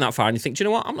bothered waiting that far and you think, do you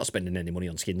know what? I'm not spending any money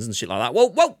on skins and shit like that. Well,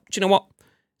 do you know what?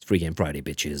 It's Free Game Friday,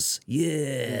 bitches.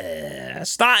 Yeah.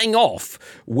 Starting off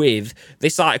with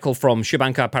this article from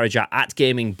Shubhankar Parijat at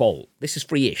Gaming Bolt. This is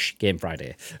free-ish Game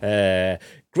Friday.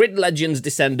 Grid Legends,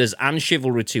 Descenders, and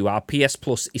Chivalry 2 are PS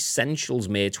Plus Essentials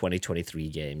May 2023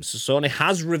 games. So Sony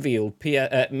has revealed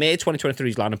May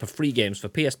 2023's lineup of free games for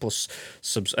PS Plus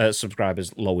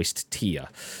subscribers' lowest tier.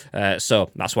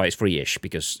 So that's why it's free-ish,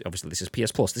 because obviously this is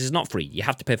PS Plus. This is not free. You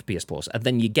have to pay for PS Plus, and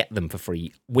then you get them for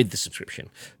free with the subscription.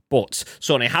 But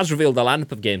Sony has revealed the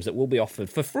lineup of games that will be offered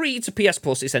for free to PS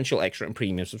Plus Essential, Extra, and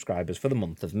Premium subscribers for the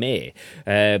month of May.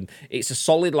 It's a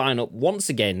solid lineup once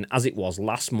again, as it was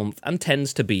last month, and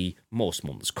tends to be most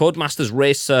months. Codemasters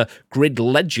Racer Grid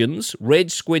Legends,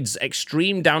 Rage Squid's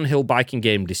extreme downhill biking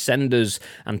game Descenders,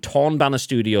 and Torn Banner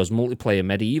Studios multiplayer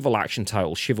medieval action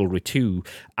title Chivalry 2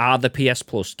 are the PS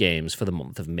Plus games for the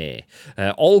month of May.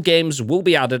 All games will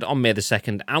be added on May the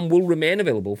 2nd and will remain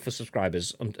available for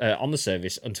subscribers on the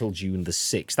service until June the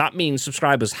 6th. That means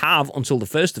subscribers have until the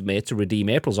 1st of May to redeem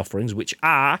April's offerings, which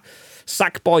are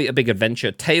Sackboy: A Big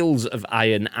Adventure, Tales of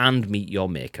Iron, and Meet Your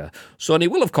Maker. Sony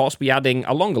will, of course, be adding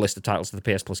a longer list of titles to the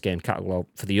PS Plus game catalogue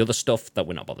for the other stuff that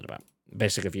we're not bothered about.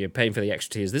 Basically, if you're paying for the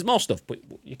extra tiers, there's more stuff, but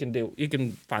you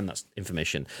can find that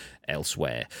information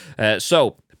elsewhere.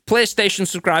 So PlayStation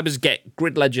subscribers get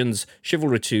Grid Legends,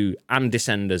 Chivalry 2, and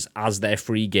Descenders as their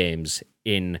free games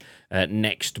in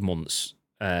next month's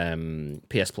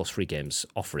PS Plus free games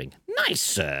offering.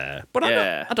 Nice, but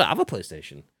I don't have a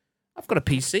PlayStation. I've got a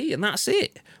PC, and that's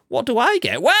it. What do I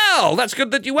get? Well, that's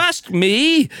good that you asked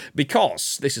me,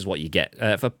 because this is what you get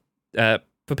for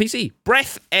PC.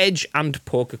 Breath, Edge, and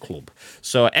Poker Club.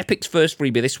 So Epic's first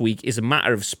freebie this week is a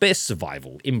matter of space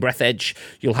survival. In Breath Edge,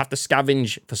 you'll have to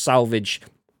scavenge for salvage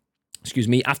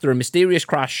after a mysterious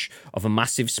crash of a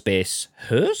massive space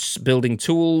hearse, building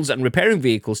tools and repairing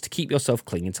vehicles to keep yourself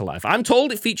clinging to life. I'm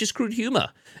told it features crude humor.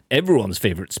 Everyone's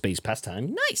favorite space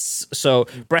pastime. Nice. So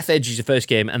Breath Edge is your first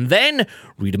game, and then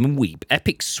Read 'em and Weep.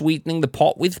 Epic sweetening the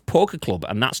pot with Poker Club,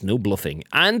 and that's no bluffing.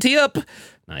 Ante up.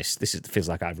 Nice. Feels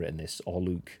like I've written this, or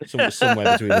Luke.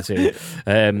 Somewhere between the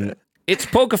two. It's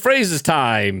Poker Phrases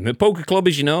time. Poker Club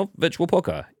is, virtual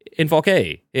poker in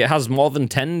 4K. It has more than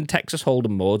 10 Texas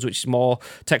Hold'em modes, which is more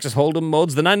Texas Hold'em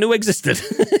modes than I knew existed.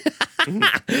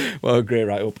 Well, great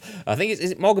write-up. I think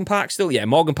is it Morgan Park still? Yeah,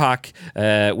 Morgan Park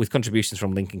with contributions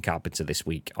from Lincoln Carpenter this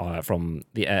week from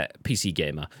the PC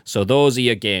Gamer. So those are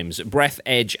your games. Breath,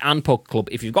 Edge, and Poker Club.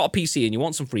 If you've got a PC and you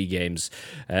want some free games,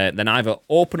 then either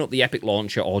open up the Epic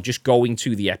Launcher or just go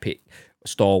into the Epic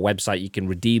Store website. You can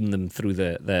redeem them through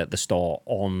the store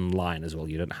online as well.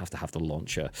 You don't have to have the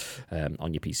launcher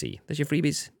on your PC. There's your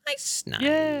freebies. Nice.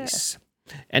 Yeah.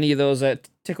 Any of those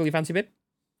tickle your fancy, babe?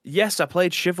 Yes, I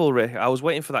played Chivalry. I was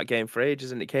waiting for that game for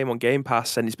ages, and it came on Game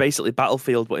Pass, and it's basically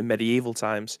Battlefield, but in medieval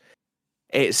times.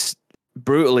 It's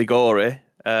brutally gory,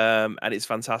 and it's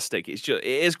fantastic. It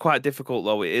is quite difficult,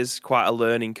 though. It is quite a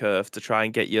learning curve to try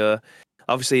and get your...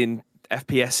 Obviously, in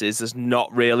FPSs, there's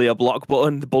not really a block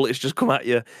button. The bullets just come at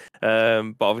you.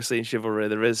 But obviously, in Chivalry,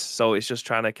 there is. So it's just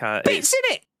trying to Bits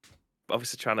in it!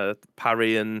 Obviously, trying to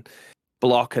parry and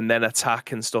block and then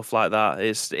attack and stuff like that.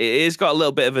 It's got a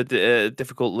little bit of a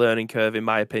difficult learning curve, in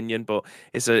my opinion, but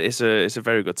it's a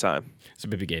very good time. It's a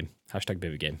Bibby game.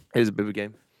 #Bibby game. It is a Bibby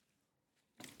game.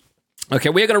 Okay,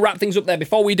 we're going to wrap things up there.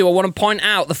 Before we do, I want to point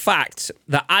out the fact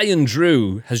that Iron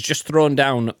Drew has just thrown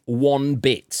down 1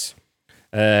 bit,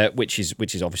 which is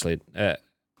obviously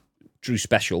Drew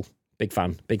special. Big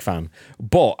fan.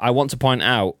 But I want to point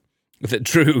out that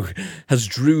Drew has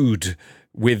drewed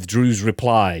with Drew's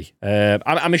reply.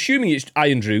 I'm assuming it's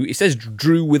Iron Drew. It says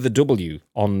Drew with a W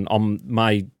on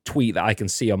my tweet that I can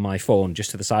see on my phone just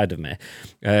to the side of me.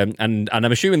 And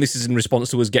I'm assuming this is in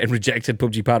response to us getting rejected.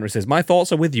 PUBG Partner says, my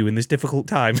thoughts are with you in this difficult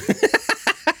time.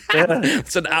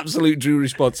 It's an absolute Drew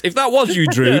response. If that was you,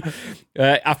 Drew,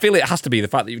 I feel it has to be the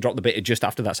fact that you dropped the bit just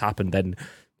after that's happened, then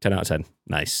 10 out of 10.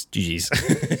 Nice. GG's.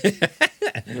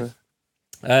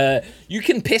 You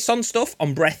can piss on stuff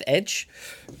on Breath Edge.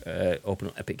 Open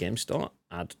up Epic Games Store.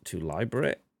 Add to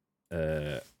library.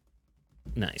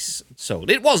 Nice.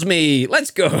 Sold. It was me.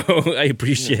 Let's go. I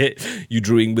appreciate you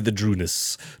drewing with the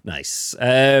Drewness. Nice.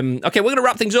 Okay, we're going to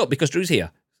wrap things up because Drew's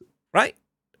here. Right?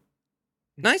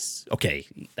 Nice? Okay,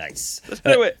 nice. Let's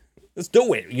do it. Let's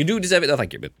do it. You do deserve it, though.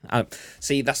 Thank you, babe.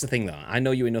 See, that's the thing, though. I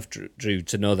know you enough, Drew,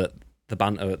 to know that the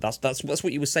banter, that's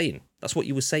what you were saying. That's what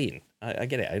you were saying. I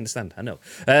get it. I understand. I know.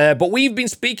 But we've been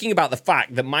speaking about the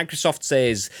fact that Microsoft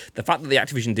says the fact that the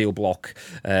Activision deal block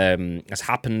has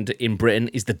happened in Britain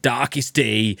is the darkest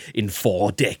day in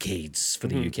 4 decades for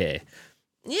the UK.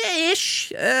 Yeah,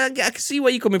 ish. I can see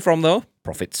where you're coming from, though.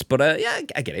 Profits. But yeah,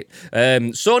 I get it.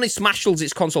 Sony smashed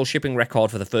its console shipping record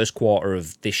for the first quarter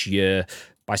of this year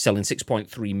by selling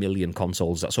 6.3 million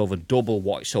consoles. That's over double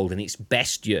what it sold in its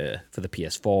best year for the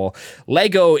PS4.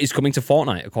 Lego is coming to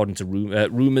Fortnite, according to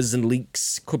rumours and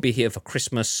leaks. Could be here for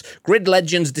Christmas. Grid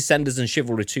Legends, Descenders, and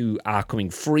Chivalry 2 are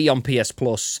coming free on PS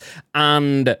Plus,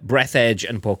 and Breath Edge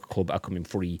and Poker Club are coming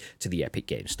free to the Epic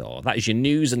Games Store. That is your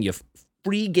news and your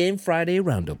free Game Friday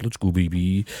roundup. Let's go,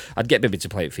 baby. I'd get Bibi to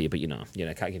play it for you, but you know,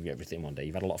 I can't give you everything one day.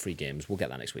 You've had a lot of free games. We'll get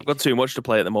that next week. I've got too much to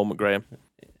play at the moment, Graham.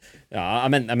 I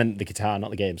meant the guitar, not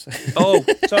the games. Oh,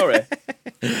 sorry.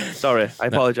 Sorry, I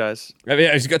apologise. I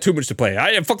mean, he's got too much to play.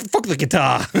 Fuck the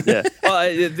guitar. Yeah.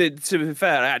 Well, to be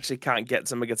fair, I actually can't get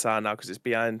to my guitar now because it's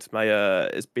behind my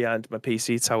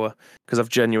PC tower because I've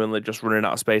genuinely just running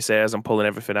out of space here as I'm pulling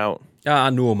everything out. I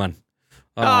know, man.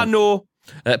 No.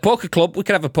 Poker Club, we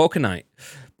could have a poker night.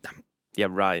 Yeah,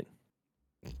 right.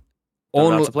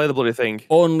 Don't have to play the bloody thing.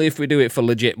 Only if we do it for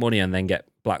legit money and then get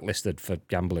blacklisted for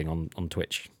gambling on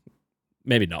Twitch.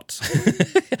 Maybe not.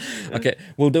 Okay,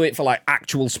 we'll do it for like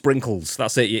actual sprinkles.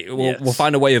 That's it. We'll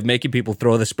find a way of making people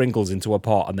throw the sprinkles into a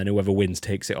pot and then whoever wins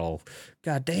takes it all.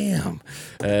 God damn.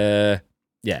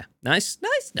 Yeah, nice.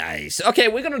 Okay,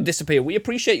 we're going to disappear. We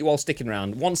appreciate you all sticking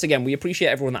around. Once again, we appreciate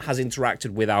everyone that has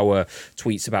interacted with our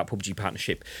tweets about PUBG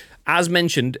partnership. As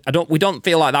mentioned, we don't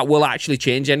feel like that will actually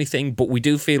change anything, but we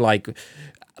do feel like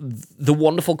the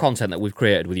wonderful content that we've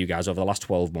created with you guys over the last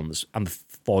 12 months and the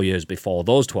 4 years before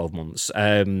those 12 months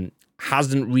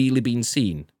hasn't really been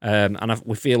seen. And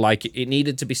we feel like it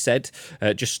needed to be said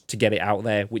just to get it out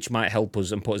there, which might help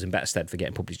us and put us in better stead for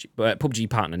getting PUBG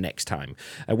partner next time.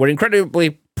 We're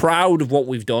incredibly proud of what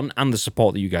we've done and the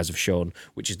support that you guys have shown,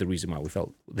 which is the reason why we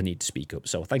felt the need to speak up.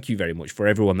 So thank you very much for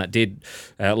everyone that did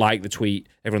like the tweet,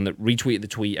 everyone that retweeted the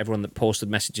tweet, everyone that posted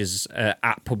messages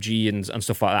at PUBG and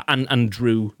stuff like that, and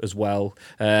Drew as well.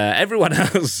 Everyone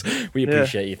else, we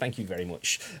appreciate you. Thank you very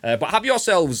much. But have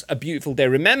yourselves a beautiful day.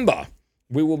 Remember,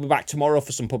 we will be back tomorrow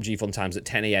for some PUBG fun times at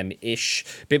 10 a.m-ish.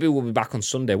 Bibby will be back on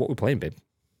Sunday. What are we playing, Bib?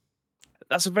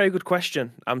 That's a very good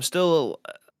question. I'm still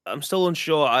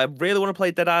unsure. I really want to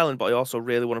play Dead Island, but I also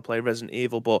really want to play Resident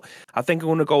Evil. But I think I'm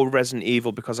going to go with Resident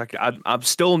Evil because I've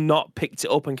still not picked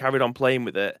it up and carried on playing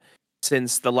with it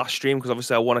since the last stream because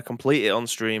obviously I want to complete it on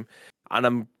stream.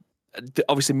 And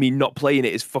obviously me not playing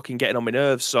it is fucking getting on my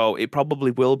nerves. So it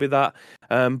probably will be that.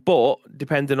 But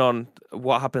depending on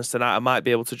what happens tonight, I might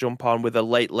be able to jump on with a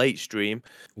late stream.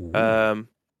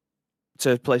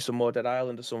 To play some more Dead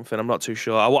Island or something. I'm not too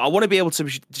sure. I want to be able to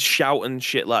shout and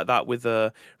shit like that with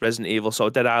Resident Evil. So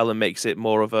Dead Island makes it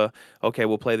more of a, okay,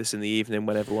 we'll play this in the evening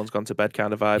when everyone's gone to bed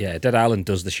kind of vibe. Yeah, Dead Island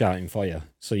does the shouting for you.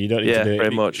 So you don't need to do it.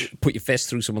 Very much. Put your fist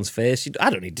through someone's face.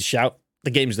 I don't need to shout. The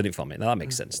game's done it for me. No, that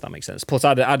makes sense. Plus,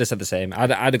 I'd have said the same.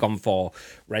 I'd have gone for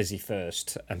Resi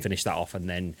first and finished that off, and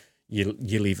then you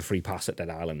leave a free pass at Dead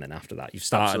Island. Then after that, you've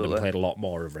started and played a lot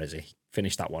more of Resi.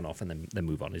 Finish that one off and then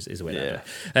move on is the way to do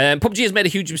it. PUBG has made a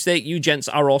huge mistake. You gents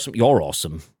are awesome. You're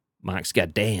awesome. Max,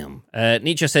 goddamn.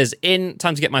 Nietzsche says, time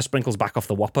to get my sprinkles back off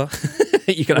the Whopper.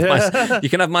 you can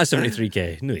have my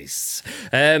 73k. Nice.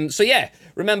 So yeah,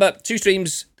 remember 2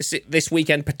 streams this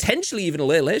weekend, potentially even a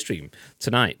late stream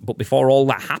tonight. But before all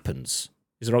that happens,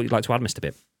 is there all you'd like to add, Mr.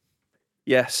 Bib?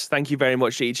 Yes, thank you very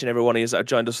much to each and every one of you that have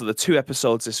joined us for the 2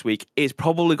 episodes this week. It's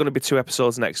probably going to be 2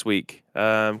 episodes next week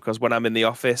because when I'm in the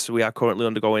office, we are currently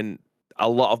undergoing a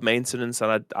lot of maintenance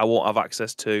and I won't have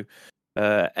access to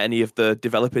any of the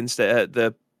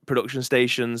the production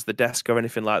stations, the desk or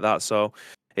anything like that. So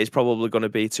it's probably going to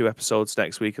be 2 episodes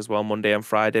next week as well, Monday and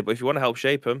Friday. But if you want to help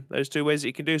shape them, there's 2 ways that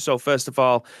you can do so. First of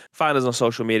all, find us on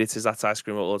social media. It is at Ice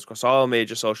Cream Uploads across all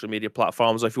major social media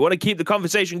platforms. So if you want to keep the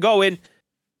conversation going,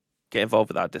 get involved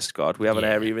with our Discord. We have an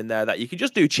area in there that you can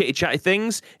just do chitty chatty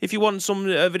things. If you want some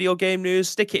video game news,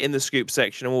 stick it in the scoop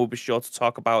section and we'll be sure to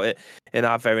talk about it in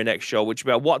our very next show, which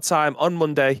will be at what time on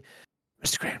Monday?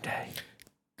 Mr. Graham Day.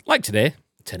 Like today,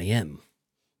 10 a.m.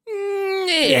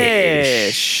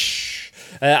 Ish.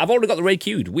 I've already got the raid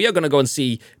queued. We are going to go and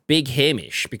see Big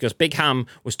Hamish because Big Ham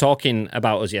was talking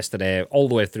about us yesterday all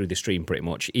the way through the stream pretty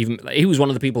much. Even he was one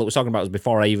of the people that was talking about us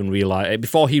before he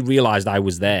realized I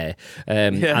was there.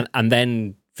 And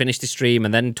then finished the stream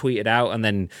and then tweeted out, and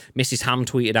then Mrs. Ham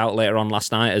tweeted out later on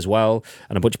last night as well.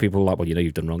 And a bunch of people were like, well,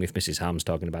 you've done wrong if Mrs. Ham's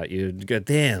talking about you. Good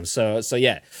damn. So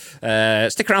yeah.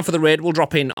 Stick around for the raid. We'll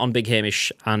drop in on Big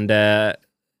Hamish and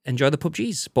enjoy the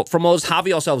PUBGs. But from us, have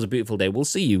yourselves a beautiful day. We'll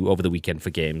see you over the weekend for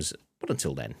games. But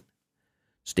until then,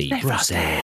 Steve Frosty.